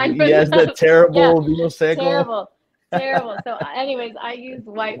 terrible wine. yes, the Yeah, terrible vino seco. terrible. So anyways, I use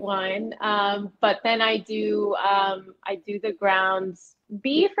white wine, but then I do the ground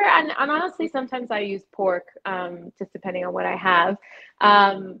beef, and honestly, sometimes I use pork, just depending on what I have.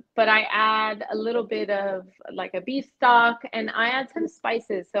 But I add a little bit of like a beef stock, and I add some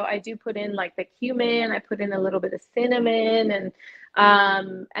spices. So I do put in like the cumin, I put in a little bit of cinnamon,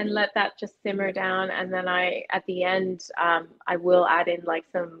 and let that just simmer down. And then at the end, I will add in like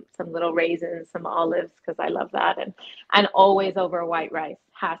some little raisins, some olives, because I love that. And always over white rice,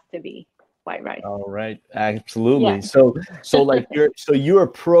 has to be white rice. All right, absolutely. Yeah. So like you're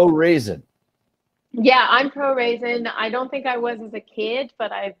pro raisin. Yeah, I'm pro raisin. I don't think I was as a kid,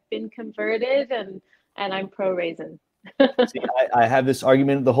 but I've been converted, and I'm pro raisin. See, I have this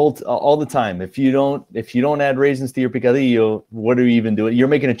argument all the time. If you don't add raisins to your picadillo, what are you even doing? You're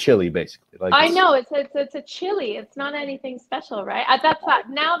making a chili, basically. Like, I know it's a chili. It's not anything special, right?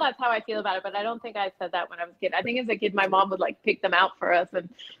 Now that's how I feel about it. But I don't think I said that when I was a kid. I think as a kid, my mom would like pick them out for us and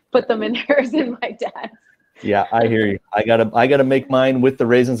put them in hers and my dad's. Yeah, I hear you. I gotta make mine with the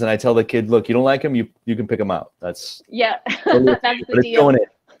raisins, and I tell the kid, look, you don't like them, you can pick them out. That's that's the deal. Going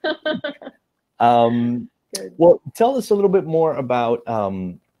in. Well, tell us a little bit more about,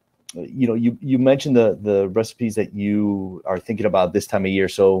 you mentioned the recipes that you are thinking about this time of year.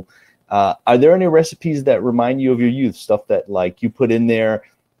 So are there any recipes that remind you of your youth, stuff that like you put in there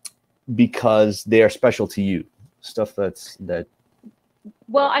because they are special to you, stuff that?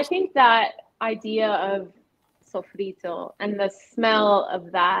 Well, I think that idea of sofrito and the smell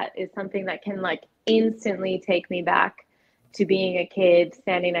of that is something that can like instantly take me back to being a kid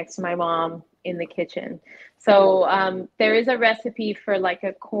standing next to my mom in the kitchen. So there is a recipe for like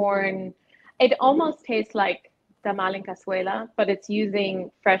a corn, it almost tastes like tamal en cazuela, but it's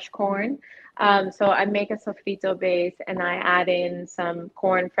using fresh corn. So I make a sofrito base and I add in some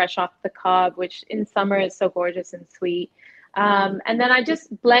corn fresh off the cob, which in summer is so gorgeous and sweet. And then I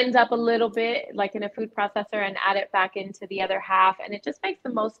just blend up a little bit like in a food processor and add it back into the other half. And it just makes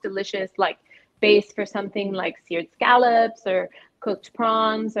the most delicious like base for something like seared scallops or cooked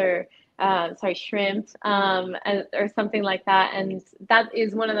prawns or shrimp, or something like that. And that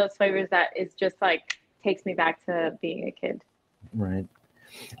is one of those flavors that is just like takes me back to being a kid. Right.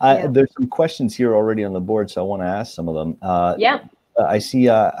 There's some questions here already on the board, so I want to ask some of them. I see.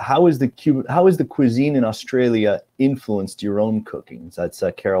 How is the cuisine in Australia influenced your own cooking? That's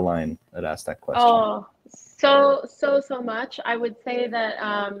Caroline that asked that question. Oh, so much. I would say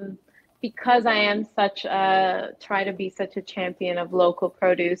that because I am try to be such a champion of local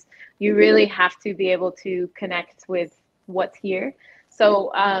produce, you really have to be able to connect with what's here.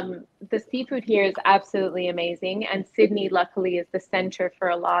 So the seafood here is absolutely amazing. And Sydney, luckily, is the center for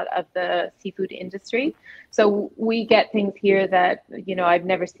a lot of the seafood industry. So we get things here that, I've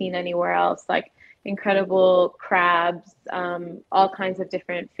never seen anywhere else, like incredible crabs, all kinds of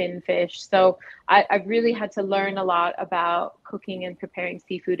different fin fish. So I've really had to learn a lot about cooking and preparing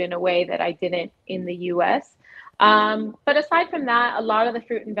seafood in a way that I didn't in the US. But aside from that, a lot of the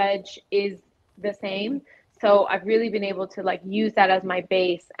fruit and veg is the same. So I've really been able to like use that as my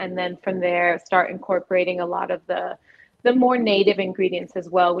base, and then from there start incorporating a lot of the more native ingredients as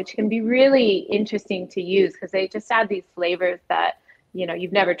well, which can be really interesting to use because they just add these flavors that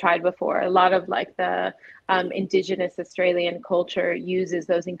you've never tried before. A lot of like the indigenous Australian culture uses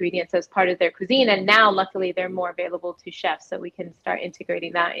those ingredients as part of their cuisine, and now luckily they're more available to chefs, so we can start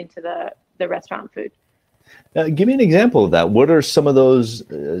integrating that into the restaurant food. Give me an example of that. What are some of those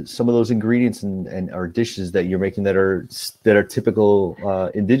ingredients and or dishes that you're making that are typical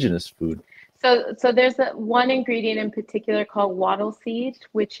indigenous food? So there's one ingredient in particular called wattle seed,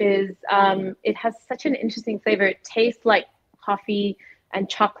 which is it has such an interesting flavor. It tastes like coffee and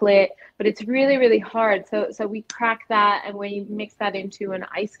chocolate, but it's really, really hard. So we crack that, and when you mix that into an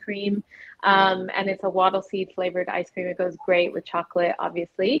ice cream, and it's a wattle seed flavored ice cream, it goes great with chocolate,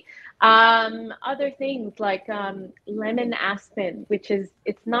 obviously. Other things like lemon aspen,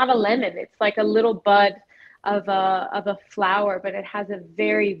 it's not a lemon, it's like a little bud of a flower, but it has a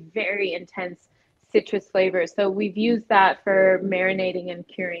very, very intense citrus flavor. So we've used that for marinating and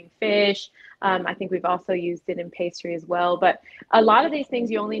curing fish. I think we've also used it in pastry as well. But a lot of these things,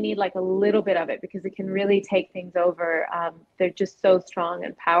 you only need like a little bit of it because it can really take things over. They're just so strong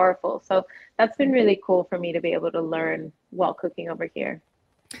and powerful. So that's been really cool for me to be able to learn while cooking over here.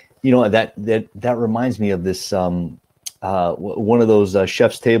 That reminds me of this one of those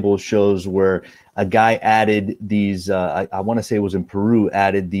chef's table shows where a guy added these, I want to say it was in Peru,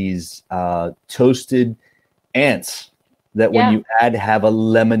 added these toasted ants that when you add have a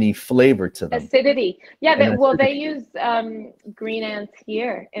lemony flavor to them. Acidity. Yeah, they use green ants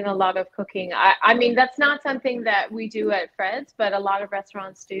here in a lot of cooking. I mean, that's not something that we do at Fred's, but a lot of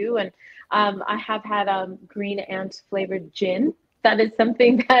restaurants do. And I have had green ant flavored gin. That is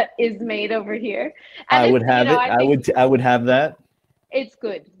something that is made over here. And I would have it. I would have that. It's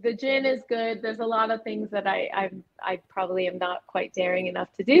good. The gin is good. There's a lot of things that I probably am not quite daring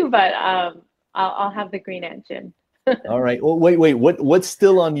enough to do, but I'll have the green ant gin. All right. Well, wait. What's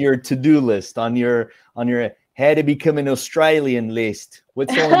still on your to-do list? On your how to become an Australian list?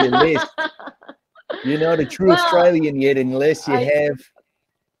 What's on your list? You're not a true Australian yet, unless you have.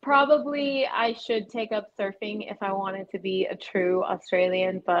 Probably I should take up surfing if I wanted to be a true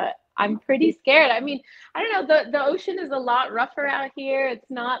Australian, but I'm pretty scared. I mean, I don't know. The ocean is a lot rougher out here. It's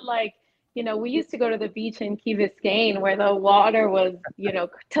not like, we used to go to the beach in Key Biscayne where the water was,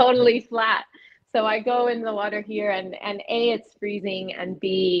 totally flat. So I go in the water here and A, it's freezing, and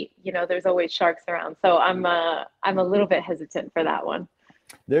B, there's always sharks around. So I'm a little bit hesitant for that one.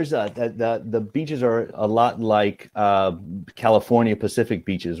 There's the beaches are a lot like California Pacific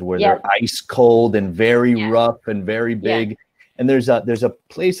beaches, where they're ice cold and very rough and very big. And there's a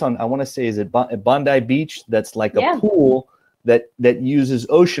place on, I want to say, is it Bondi Beach, that's like a pool that uses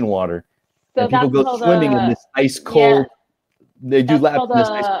ocean water. So and people go swimming in this ice cold. They do laps in this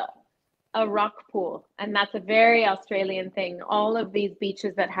ice. A rock pool, and that's a very Australian thing. All of these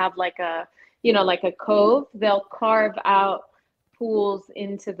beaches that have like a cove, they'll carve out pools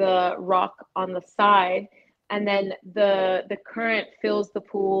into the rock on the side, and then the current fills the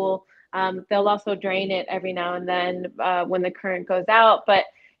pool. They'll also drain it every now and then when the current goes out. But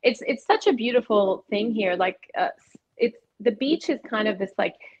it's such a beautiful thing here. Like the beach is kind of this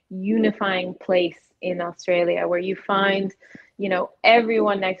like unifying place in Australia where you find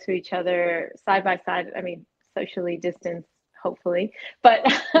everyone next to each other, side by side. I mean, socially distanced, hopefully, but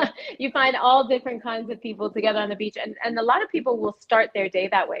you find all different kinds of people together on the beach. And a lot of people will start their day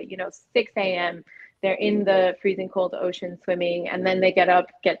that way, 6 a.m. They're in the freezing cold ocean swimming, and then they get up,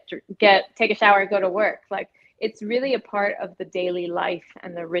 take a shower, go to work. Like, it's really a part of the daily life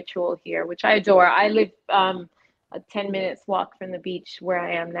and the ritual here, which I adore. I live a 10 minutes walk from the beach where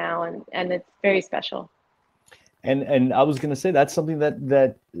I am now, and it's very special. And I was going to say that's something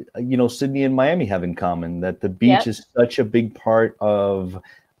that Sydney and Miami have in common, that the beach is such a big part of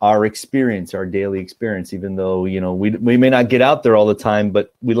our experience, our daily experience, even though, we may not get out there all the time,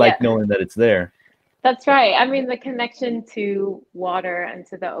 but we like knowing that it's there. That's right. I mean, the connection to water and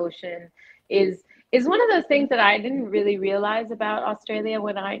to the ocean is one of those things that I didn't really realize about Australia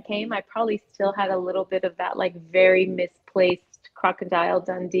when I came. I probably still had a little bit of that like very misplaced Crocodile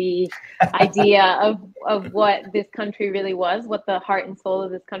Dundee idea of what this country really was, what the heart and soul of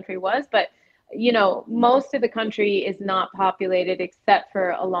this country was. But, most of the country is not populated except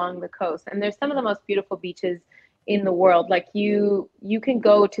for along the coast. And there's some of the most beautiful beaches in the world. Like you can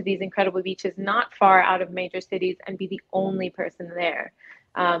go to these incredible beaches not far out of major cities and be the only person there,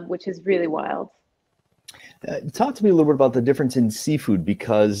 which is really wild. Talk to me a little bit about the difference in seafood,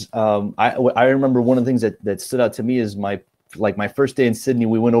 because I remember one of the things that stood out to me is my first day in Sydney.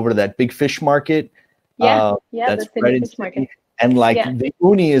 We went over to that big fish market. That's the Sydney fish market. And the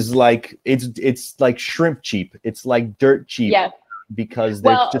uni is like it's like shrimp cheap. It's like dirt cheap. Yeah. Because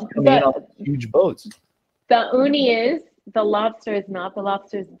they're just coming in on huge boats. The uni is. The lobster is not. The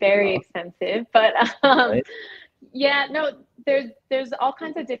lobster is very expensive. But right. There's all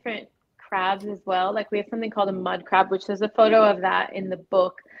kinds of different crabs as well. Like we have something called a mud crab, which there's a photo of that in the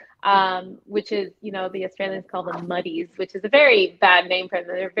book, which is, the Australians call them muddies, which is a very bad name for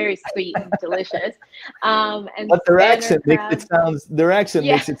them. They're very sweet and delicious. But their accent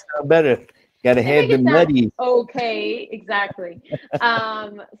makes it sound better. Got to have the muddies. Okay, exactly.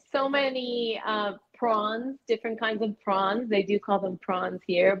 So many prawns, different kinds of prawns. They do call them prawns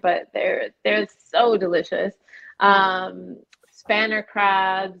here, but they're so delicious. Spanner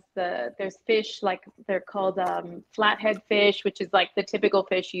crabs, there's fish, like they're called flathead fish, which is like the typical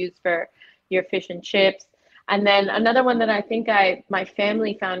fish used for your fish and chips. And then another one that I think my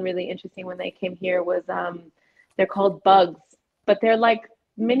family found really interesting when they came here was they're called bugs, but they're like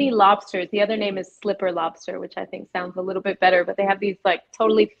mini lobsters. The other name is slipper lobster, which I think sounds a little bit better, but they have these like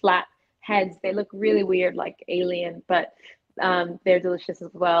totally flat heads. They look really weird, like alien, but they're delicious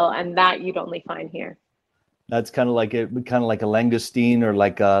as well. And that you'd only find here. That's kind of like a langoustine, or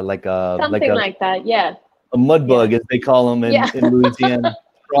like that. Yeah. A mud bug, as they call them in Louisiana.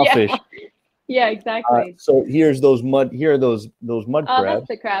 Crawfish. Yeah, exactly. So here are those mud crabs. That's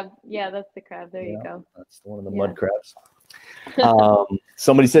the crab. Yeah, that's the crab. There you go. That's one of the mud crabs.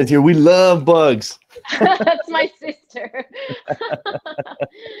 Somebody says here, we love bugs. That's my sister.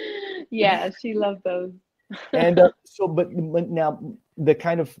 Yeah, she loved those. And but now the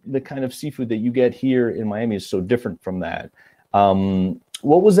kind of seafood that you get here in Miami is so different from that.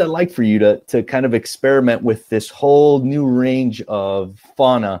 What was that like for you to kind of experiment with this whole new range of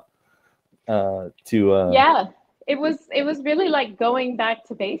fauna? Yeah, it was really like going back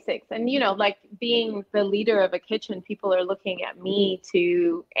to basics, and like being the leader of a kitchen, people are looking at me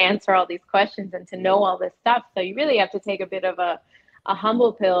to answer all these questions and to know all this stuff. So you really have to take a bit of a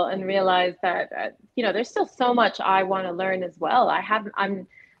humble pill and realize that there's still so much I want to learn as well. I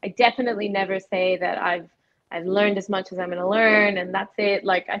definitely never say that I've learned as much as I'm going to learn and that's it.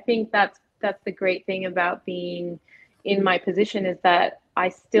 Like I think that's the great thing about being in my position is that I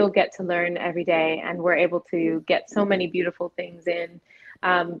still get to learn every day, and we're able to get so many beautiful things in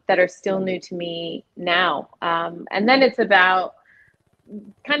that are still new to me now. And then it's about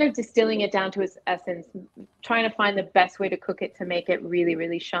kind of distilling it down to its essence, trying to find the best way to cook it to make it really,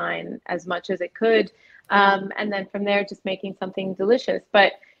 really shine as much as it could. And then from there, just making something delicious.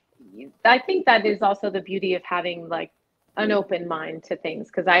 But I think that is also the beauty of having like an open mind to things,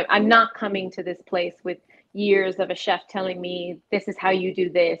 because I'm not coming to this place with years of a chef telling me this is how you do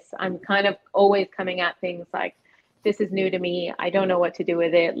this. I'm kind of always coming at things like, this is new to me. I don't know what to do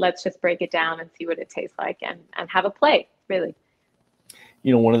with it. Let's just break it down and see what it tastes like and have a play, really.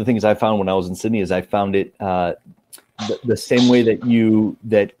 One of the things I found when I was in Sydney is I found it the same way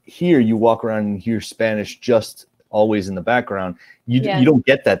that here you walk around and hear Spanish just always in the background. You don't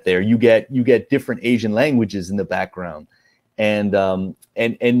get that there. You get different Asian languages in the background. And so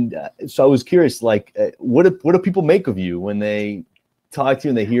I was curious, like, what do people make of you when they talk to you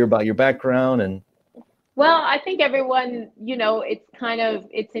and they hear about your background? And well, I think everyone,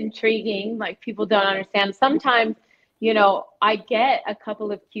 it's intriguing. Like people don't understand. Sometimes, I get a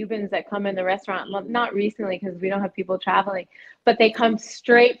couple of Cubans that come in the restaurant, not recently because we don't have people traveling, but they come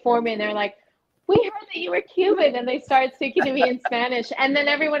straight for me and they're like, we heard that you were Cuban, and they start speaking to me in Spanish. And then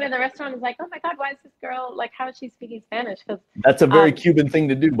everyone in the restaurant is like, oh my God, why is this girl, like, how is she speaking Spanish? Because that's a very Cuban thing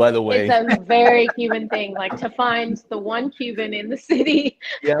to do, by the way. It's a very Cuban thing, like to find the one Cuban in the city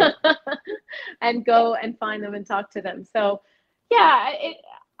and go and find them and talk to them. So yeah,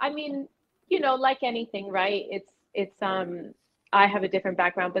 like anything, right? It's I have a different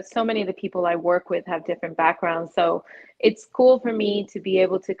background, but so many of the people I work with have different backgrounds. So it's cool for me to be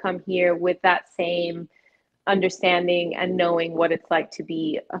able to come here with that same understanding and knowing what it's like to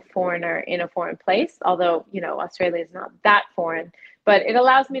be a foreigner in a foreign place. Although, Australia is not that foreign, but it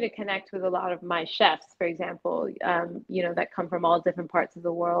allows me to connect with a lot of my chefs, for example, that come from all different parts of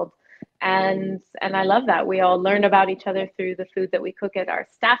the world. And I love that. We all learn about each other through the food that we cook at our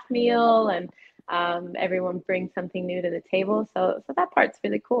staff meal, and everyone brings something new to the table. So that part's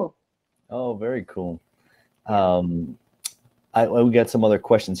really cool. Oh, very cool. We got some other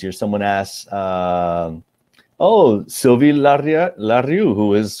questions here. Someone asks, Sylvie Lariu,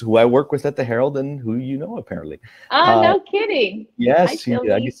 who I work with at the Herald and who apparently. No kidding. Yes.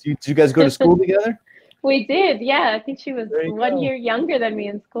 I guess did you guys go to school together? We did. Yeah. I think she was 1 year younger than me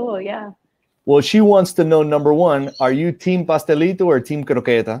in school. Yeah. Well, she wants to know, number one, are you team pastelito or team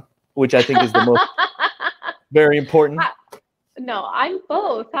croqueta? Which I think is the most very important. No, I'm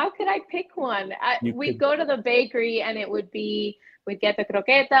both. How could I pick one? We'd go to the bakery and we'd get the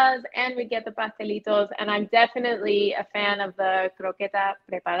croquetas and we'd get the pastelitos. And I'm definitely a fan of the croqueta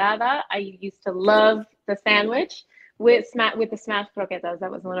preparada. I used to love the sandwich with the smashed croquetas. That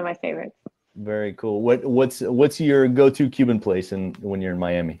was one of my favorites. Very cool. What's your go-to Cuban place when you're in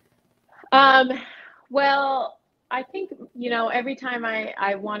Miami? Well, I think, every time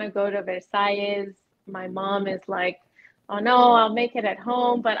I want to go to Versailles, my mom is like, oh no, I'll make it at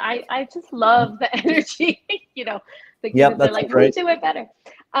home. But I just love the energy, the kids are like, we do it better.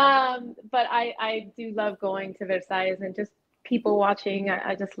 But I do love going to Versailles and just people watching.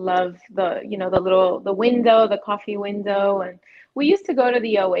 I just love the window, the coffee window. And we used to go to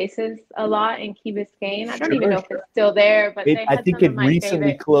the Oasis a lot in Key Biscayne. I don't even know if it's still there, but I think it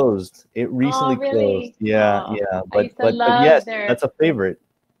recently closed. It recently closed. Yeah, yeah. But yes, that's a favorite.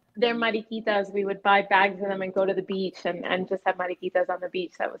 Their mariquitas, we would buy bags of them and go to the beach and just have mariquitas on the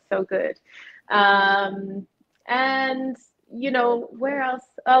beach. That was so good. And where else?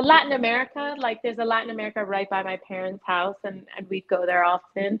 Latin America. Like there's a Latin America right by my parents' house, and we'd go there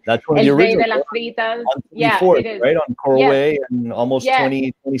often. That's one of the original. De las fritas. Yeah, it is. Right on Coral Way and almost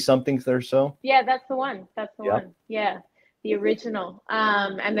 20 something or so. Yeah, that's the one. That's the one. Yeah, the original.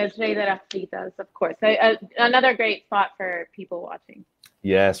 And there's Rey de las Fritas, of course. Another great spot for people watching.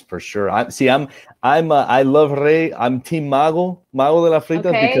 Yes, for sure. I love Rey. I'm Team Mago de las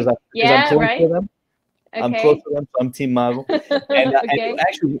Fritas because Okay. I'm Yeah, close right. to them. I'm close Okay. to them, so I'm Team Mago. Okay. And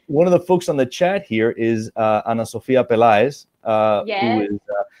actually, one of the folks on the chat here is Ana Sofia Peláez, Yes.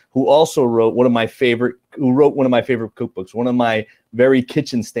 who also wrote one of my favorite cookbooks, one of my very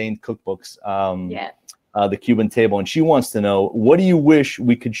kitchen stained cookbooks, Yeah. The Cuban Table. And she wants to know, what do you wish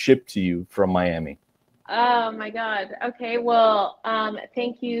we could ship to you from Miami? Oh my God. Okay. Well,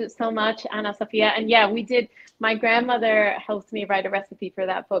 thank you so much, Ana Sofia. And yeah, we did. My grandmother helped me write a recipe for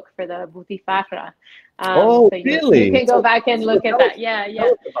that book for the butifarra. Oh, So you really? can go back and look at that. Yeah, Tell yeah.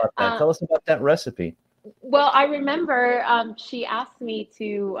 us about that. Tell us about that recipe. Well, I remember she asked me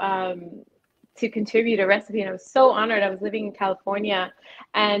to contribute a recipe, and I was so honored. I was living in California,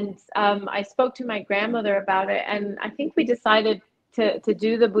 and I spoke to my grandmother about it, and I think we decided to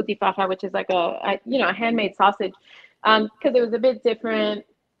do the butifarra, which is like a handmade sausage, because it was a bit different,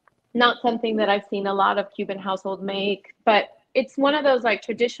 not something that I've seen a lot of Cuban households make, but it's one of those like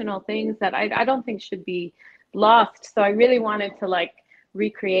traditional things that I don't think should be lost. So I really wanted to like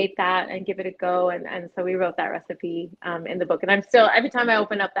recreate that and give it a go. And so we wrote that recipe in the book. And I'm still, every time I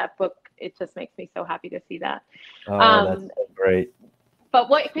open up that book, it just makes me so happy to see that. Oh, that's so great. But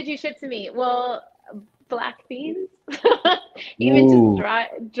what could you ship to me? Well, black beans, even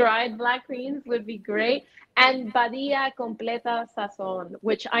just dried black beans would be great. And Badilla Completa Sazon,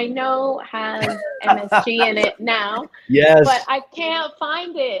 which I know has MSG in it now. Yes. But I can't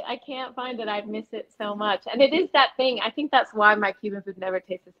find it. I miss it so much. And it is that thing. I think that's why my Cuban food never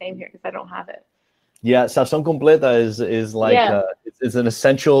tastes the same here, because I don't have it. Yeah, sazón completa is like it's an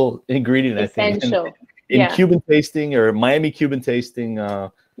essential ingredient, I think, in Cuban tasting or Miami Cuban tasting.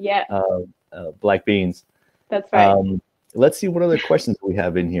 Black beans. That's right. Let's see what other questions we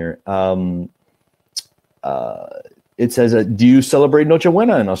have in here. It says, do you celebrate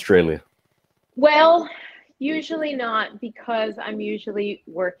Nochebuena in Australia? Well, usually not, because I'm usually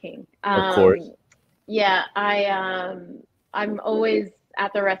working. Of course. Yeah, I'm always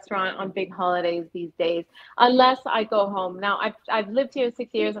at the restaurant on big holidays these days, unless I go home. Now, I've lived here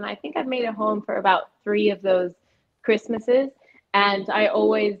 6 years, and I think I've made it home for about 3 of those Christmases. And I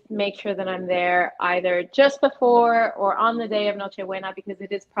always make sure that I'm there either just before or on the day of Nochebuena, because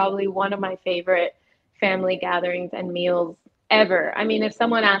it is probably one of my favorite family gatherings and meals ever. I mean, if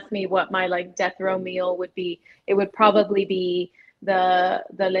someone asked me what my like death row meal would be, it would probably be the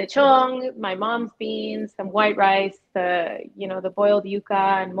lechon, my mom's beans, some white rice, the boiled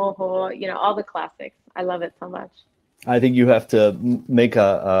yuca and mojo, all the classics. I love it so much. I think you have to make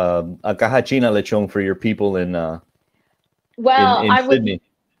a caja china lechon for your people in Sydney.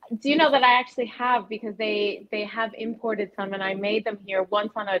 Do you know that I actually have, because they have imported some, and I made them here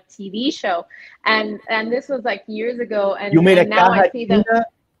once on a TV show, and this was like years ago. And you made a now caja I see them.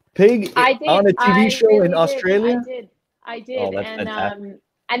 Pig on a TV show really in Australia? I did. Oh, that's fantastic.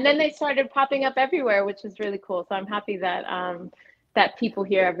 And then they started popping up everywhere, which is really cool. So I'm happy that that people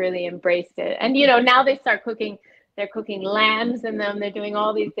here have really embraced it. And now they start cooking. They're cooking lambs in them. They're doing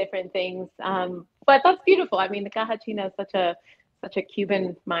all these different things. But that's beautiful. I mean, the caja china is such a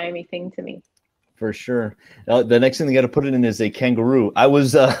Cuban Miami thing to me. For sure. The next thing they got to put it in is a kangaroo. They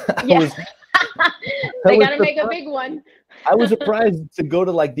got to make a big one. I was surprised to go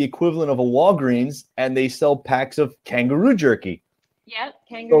to like the equivalent of a Walgreens, and they sell packs of kangaroo jerky. Yeah,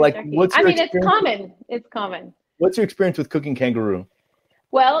 kangaroo jerky. It's common. What's your experience with cooking kangaroo?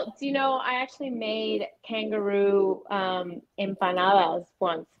 Well, I actually made kangaroo empanadas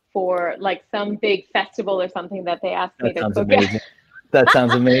once for like some big festival or something that they asked me to cook. Amazing. That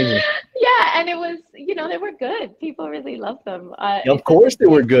sounds amazing. Yeah, and it was, they were good. People really loved them. Of course they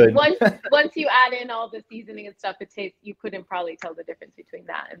were good. Once you add in all the seasoning and stuff, you couldn't probably tell the difference between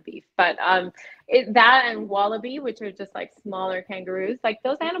that and beef. But that and wallaby, which are just like smaller kangaroos, like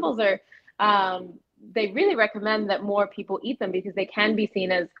those animals are, they really recommend that more people eat them, because they can be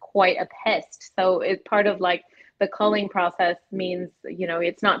seen as quite a pest. So it's part of like the culling process means,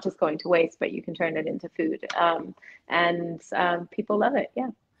 it's not just going to waste, but you can turn it into food. And people love it. Yeah.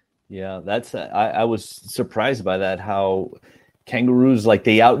 Yeah, that's I was surprised by that, how kangaroos, like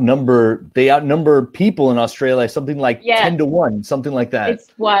they outnumber people in Australia, something like 10-1, something like that. It's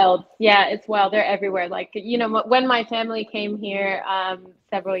wild. Yeah, it's wild. They're everywhere. Like, when my family came here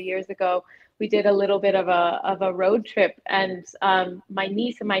several years ago, we did a little bit of a road trip, and my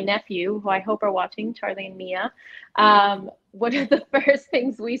niece and my nephew, who I hope are watching, Charlie and Mia, one of the first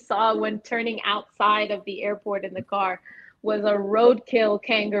things we saw when turning outside of the airport in the car was a roadkill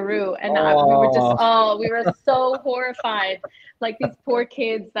kangaroo. And we were so horrified. Like these poor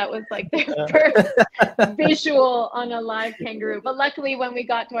kids, that was like their first visual on a live kangaroo. But luckily when we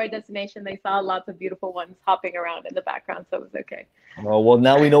got to our destination, they saw lots of beautiful ones hopping around in the background. So it was okay. Oh, well,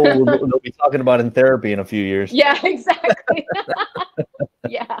 now we know what we'll be talking about in therapy in a few years. Yeah, exactly.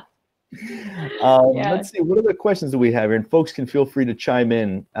 Yeah. Let's see, what other questions do we have here? And folks can feel free to chime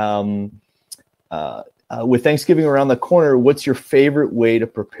in. With Thanksgiving around the corner, what's your favorite way to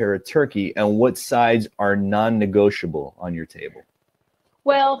prepare a turkey, and what sides are non-negotiable on your table?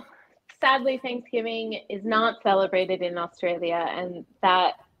 Well, sadly, Thanksgiving is not celebrated in Australia, and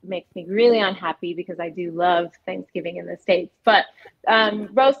that makes me really unhappy because I do love Thanksgiving in the States. But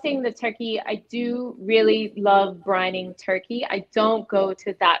roasting the turkey, I do really love brining turkey. I don't go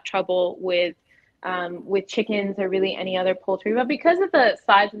to that trouble with chickens or really any other poultry, but because of the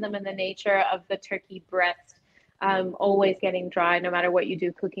size of them and the nature of the turkey breast always getting dry no matter what you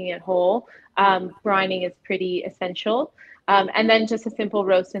do cooking it whole, brining is pretty essential. And then just a simple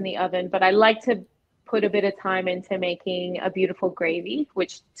roast in the oven. But I like to put a bit of time into making a beautiful gravy,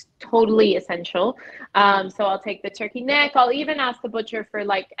 which is totally essential. So I'll take the turkey neck. I'll even ask the butcher for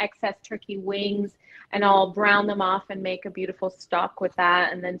like excess turkey wings, and I'll brown them off and make a beautiful stock with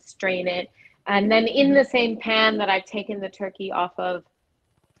that, and then strain it. And then in the same pan that I've taken the turkey off of,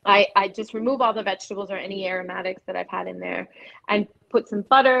 I just remove all the vegetables or any aromatics that I've had in there, and put some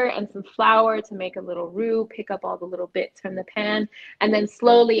butter and some flour to make a little roux, pick up all the little bits from the pan, and then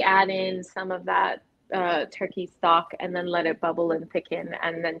slowly add in some of that turkey stock, and then let it bubble and thicken,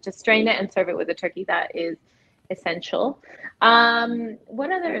 and then just strain it and serve it with a turkey. That is essential.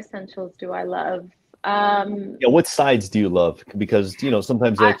 What other essentials do I love? What sides do you love? Because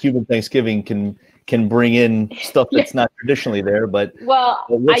sometimes Cuban Thanksgiving can bring in stuff that's not traditionally there. But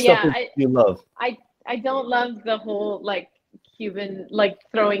what stuff do you love? I don't love the whole like Cuban, like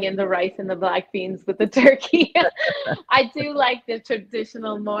throwing in the rice and the black beans with the turkey. I do like the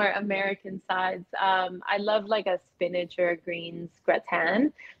traditional, more American sides. I love like a spinach or a greens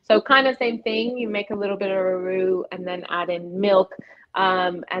gratin. So kind of same thing. You make a little bit of a roux and then add in milk,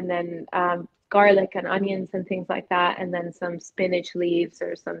 and then garlic and onions and things like that, and then some spinach leaves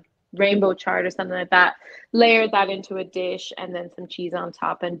or some rainbow chard or something like that. Layer that into a dish, and then some cheese on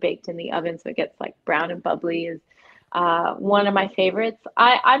top and baked in the oven so it gets like brown and bubbly is one of my favorites.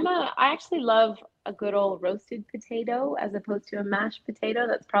 I actually love a good old roasted potato as opposed to a mashed potato.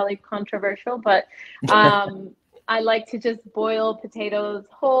 That's probably controversial, but I like to just boil potatoes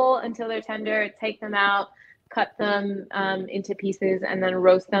whole until they're tender, take them out, cut them into pieces, and then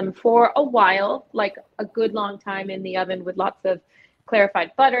roast them for a while, like a good long time in the oven with lots of clarified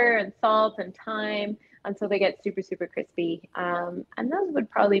butter and salt and thyme until they get super, super crispy. And those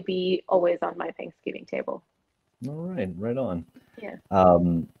would probably be always on my Thanksgiving table. All right, right on. Yeah.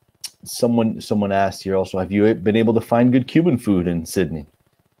 Someone asked here also, have you been able to find good Cuban food in Sydney?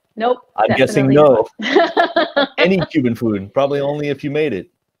 Nope. I'm guessing no. Any Cuban food, probably only if you made it.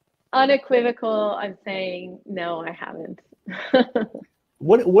 Unequivocal, I'm saying no, I haven't.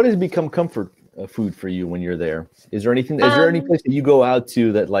 What has become comfort food for you when you're there? Is there anything? Is there any place that you go out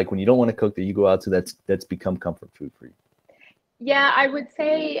to that, like when you don't want to cook, that you go out to that's become comfort food for you? Yeah, I would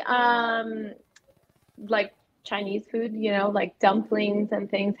say like Chinese food. Like dumplings and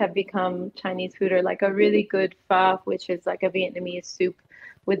things have become Chinese food, or like a really good pho, which is like a Vietnamese soup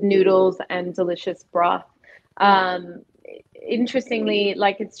with noodles and delicious broth. Interestingly,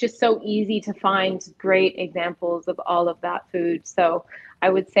 like it's just so easy to find great examples of all of that food. So I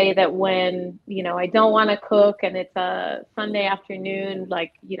would say that when, I don't want to cook and it's a Sunday afternoon,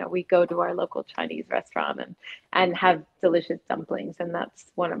 like, we go to our local Chinese restaurant and have delicious dumplings. And that's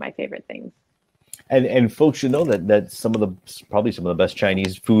one of my favorite things. And folks should know that probably some of the best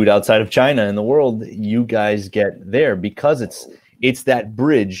Chinese food outside of China in the world, you guys get there because it's that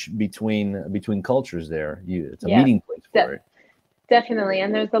bridge between cultures there. It's a meeting place for it. Definitely.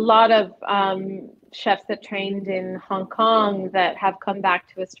 And there's a lot of chefs that trained in Hong Kong that have come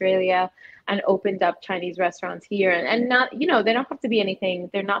back to Australia and opened up Chinese restaurants here. And not, they don't have to be anything.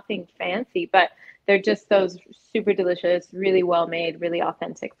 They're nothing fancy, but they're just those super delicious, really well made, really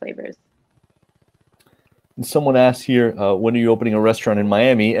authentic flavors. Someone asked here, when are you opening a restaurant in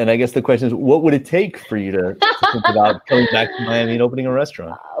Miami? And I guess the question is, what would it take for you to think about coming back to Miami and opening a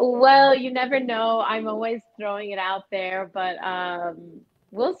restaurant? Well, you never know. I'm always throwing it out there, but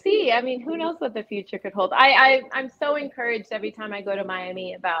we'll see. I mean, who knows what the future could hold. I'm so encouraged every time I go to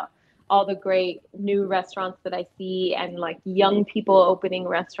Miami about all the great new restaurants that I see, and like young people opening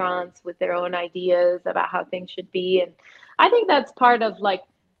restaurants with their own ideas about how things should be. And I think that's part of like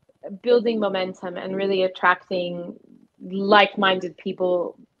building momentum and really attracting like-minded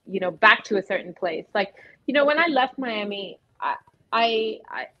people, you know, back to a certain place. Like, you know, when I left Miami,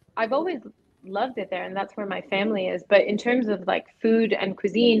 I've always loved it there, and that's where my family is. But in terms of like food and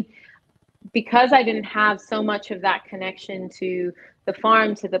cuisine, because I didn't have so much of that connection to the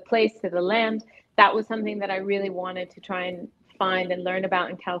farm, to the place, to the land, that was something that I really wanted to try and find and learn about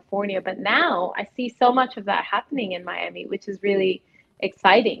in California. But now I see so much of that happening in Miami, which is really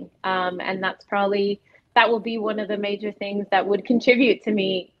exciting. And that will be one of the major things that would contribute to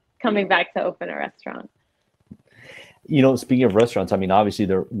me coming back to open a restaurant. You know, speaking of restaurants, I mean, obviously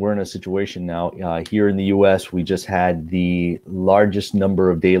we're in a situation now here in the U.S. We just had the largest number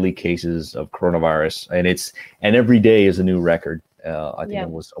of daily cases of coronavirus, and every day is a new record. I think I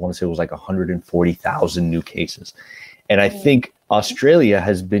want to say it was like 140,000 new cases. And I think Australia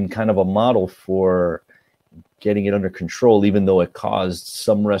has been kind of a model for getting it under control, even though it caused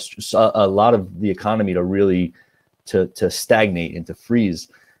a lot of the economy to really to stagnate and to freeze.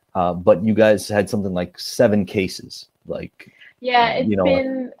 But you guys had something like 7 cases. Like, it's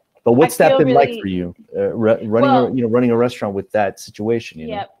been. But what's that been like for you, running a restaurant with that situation? You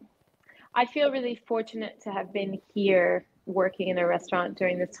know? I feel really fortunate to have been here working in a restaurant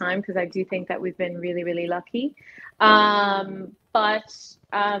during this time, because I do think that we've been really, really lucky. But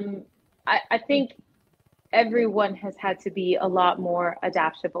I think everyone has had to be a lot more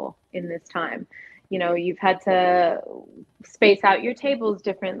adaptable in this time. You know, you've had to space out your tables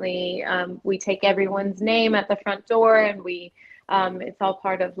differently. We take everyone's name at the front door, and it's all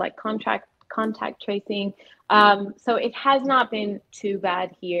part of like contact tracing. So it has not been too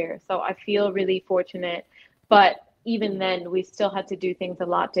bad here. So I feel really fortunate. But even then, we still had to do things a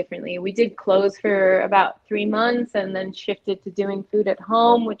lot differently. We did close for about 3 months and then shifted to doing food at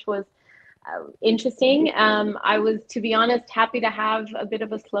home, which was interesting. I was, to be honest, happy to have a bit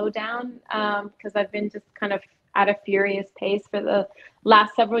of a slowdown, because I've been just kind of at a furious pace for the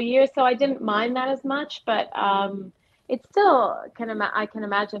last several years. So I didn't mind that as much, but it still I can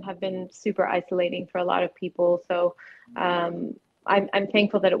imagine have been super isolating for a lot of people. So I'm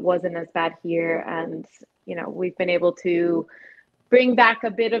thankful that it wasn't as bad here, and you know, we've been able to bring back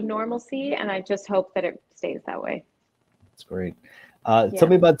a bit of normalcy, and I just hope that it stays that way. That's great. Tell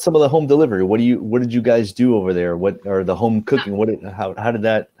me about some of the home delivery. What did you guys do over there? Or the home cooking? How did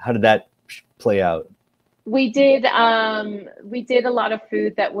that play out? We did a lot of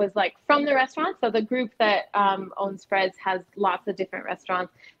food that was like from the restaurant. So the group that owns Fred's has lots of different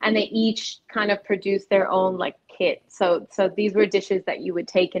restaurants, and they each kind of produce their own like kit. So these were dishes that you would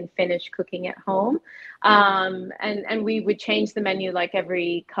take and finish cooking at home. And we would change the menu like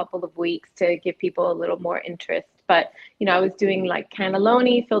every couple of weeks to give people a little more interest. But, you know, I was doing like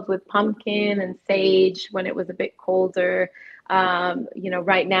cannelloni filled with pumpkin and sage when it was a bit colder. You know,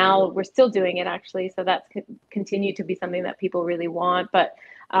 right now we're still doing it actually. So that's continued to be something that people really want. But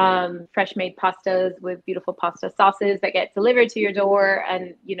fresh made pastas with beautiful pasta sauces that get delivered to your door,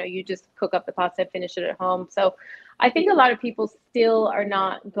 and, you know, you just cook up the pasta, finish it at home. So I think a lot of people still are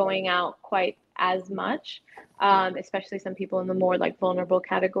not going out quite as much, especially some people in the more like vulnerable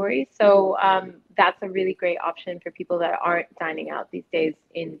categories. So that's a really great option for people that aren't dining out these days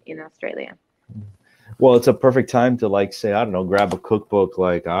in Australia. Well, it's a perfect time to, like, say, I don't know, grab a cookbook.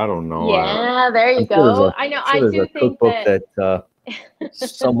 Like, I don't know. Yeah, there you go. I know. I do think that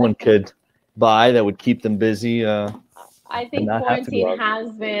someone could buy that would keep them busy. I think quarantine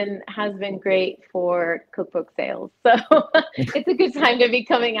has been great for cookbook sales. So it's a good time to be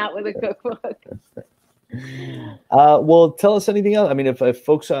coming out with a cookbook. Well, tell us anything else. I mean, if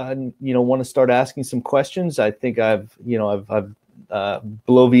folks want to start asking some questions, I think I've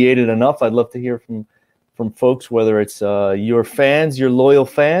bloviated enough. I'd love to hear from folks, whether it's your fans, your loyal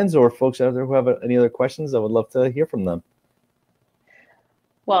fans, or folks out there who have any other questions. I would love to hear from them.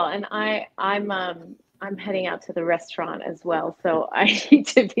 Well, and I'm heading out to the restaurant as well, so I need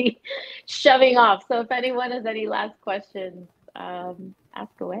to be shoving off. So if anyone has any last questions,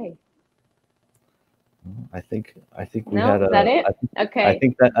 ask away. I think we had. Is that it? Okay.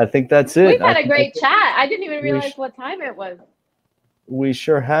 I think that's it. We've had a great chat. I didn't even realize what time it was. We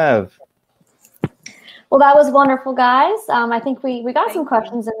sure have. Well, that was wonderful, guys. I think we got some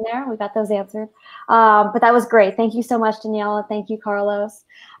questions in there. We got those answered. But that was great. Thank you so much, Danielle. Thank you, Carlos.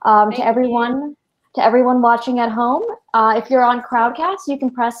 To everyone watching at home, if you're on Crowdcast, you can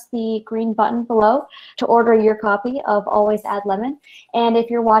press the green button below to order your copy of Always Add Lemon. And if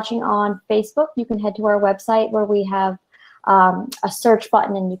you're watching on Facebook, you can head to our website where we have a search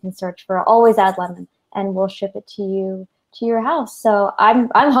button, and you can search for Always Add Lemon, and we'll ship it to you to your house. So I'm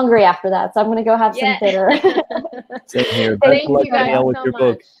hungry after that, so I'm going to go have some dinner. Same here. Thank you guys so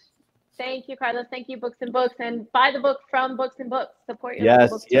much. Thank you, Carlos. Thank you, Books and Books. And buy the book from Books and Books. Support your Yes,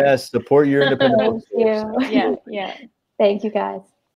 local bookstore. yes. Support your independent Thank bookstores. you. Yeah. Thank you, guys.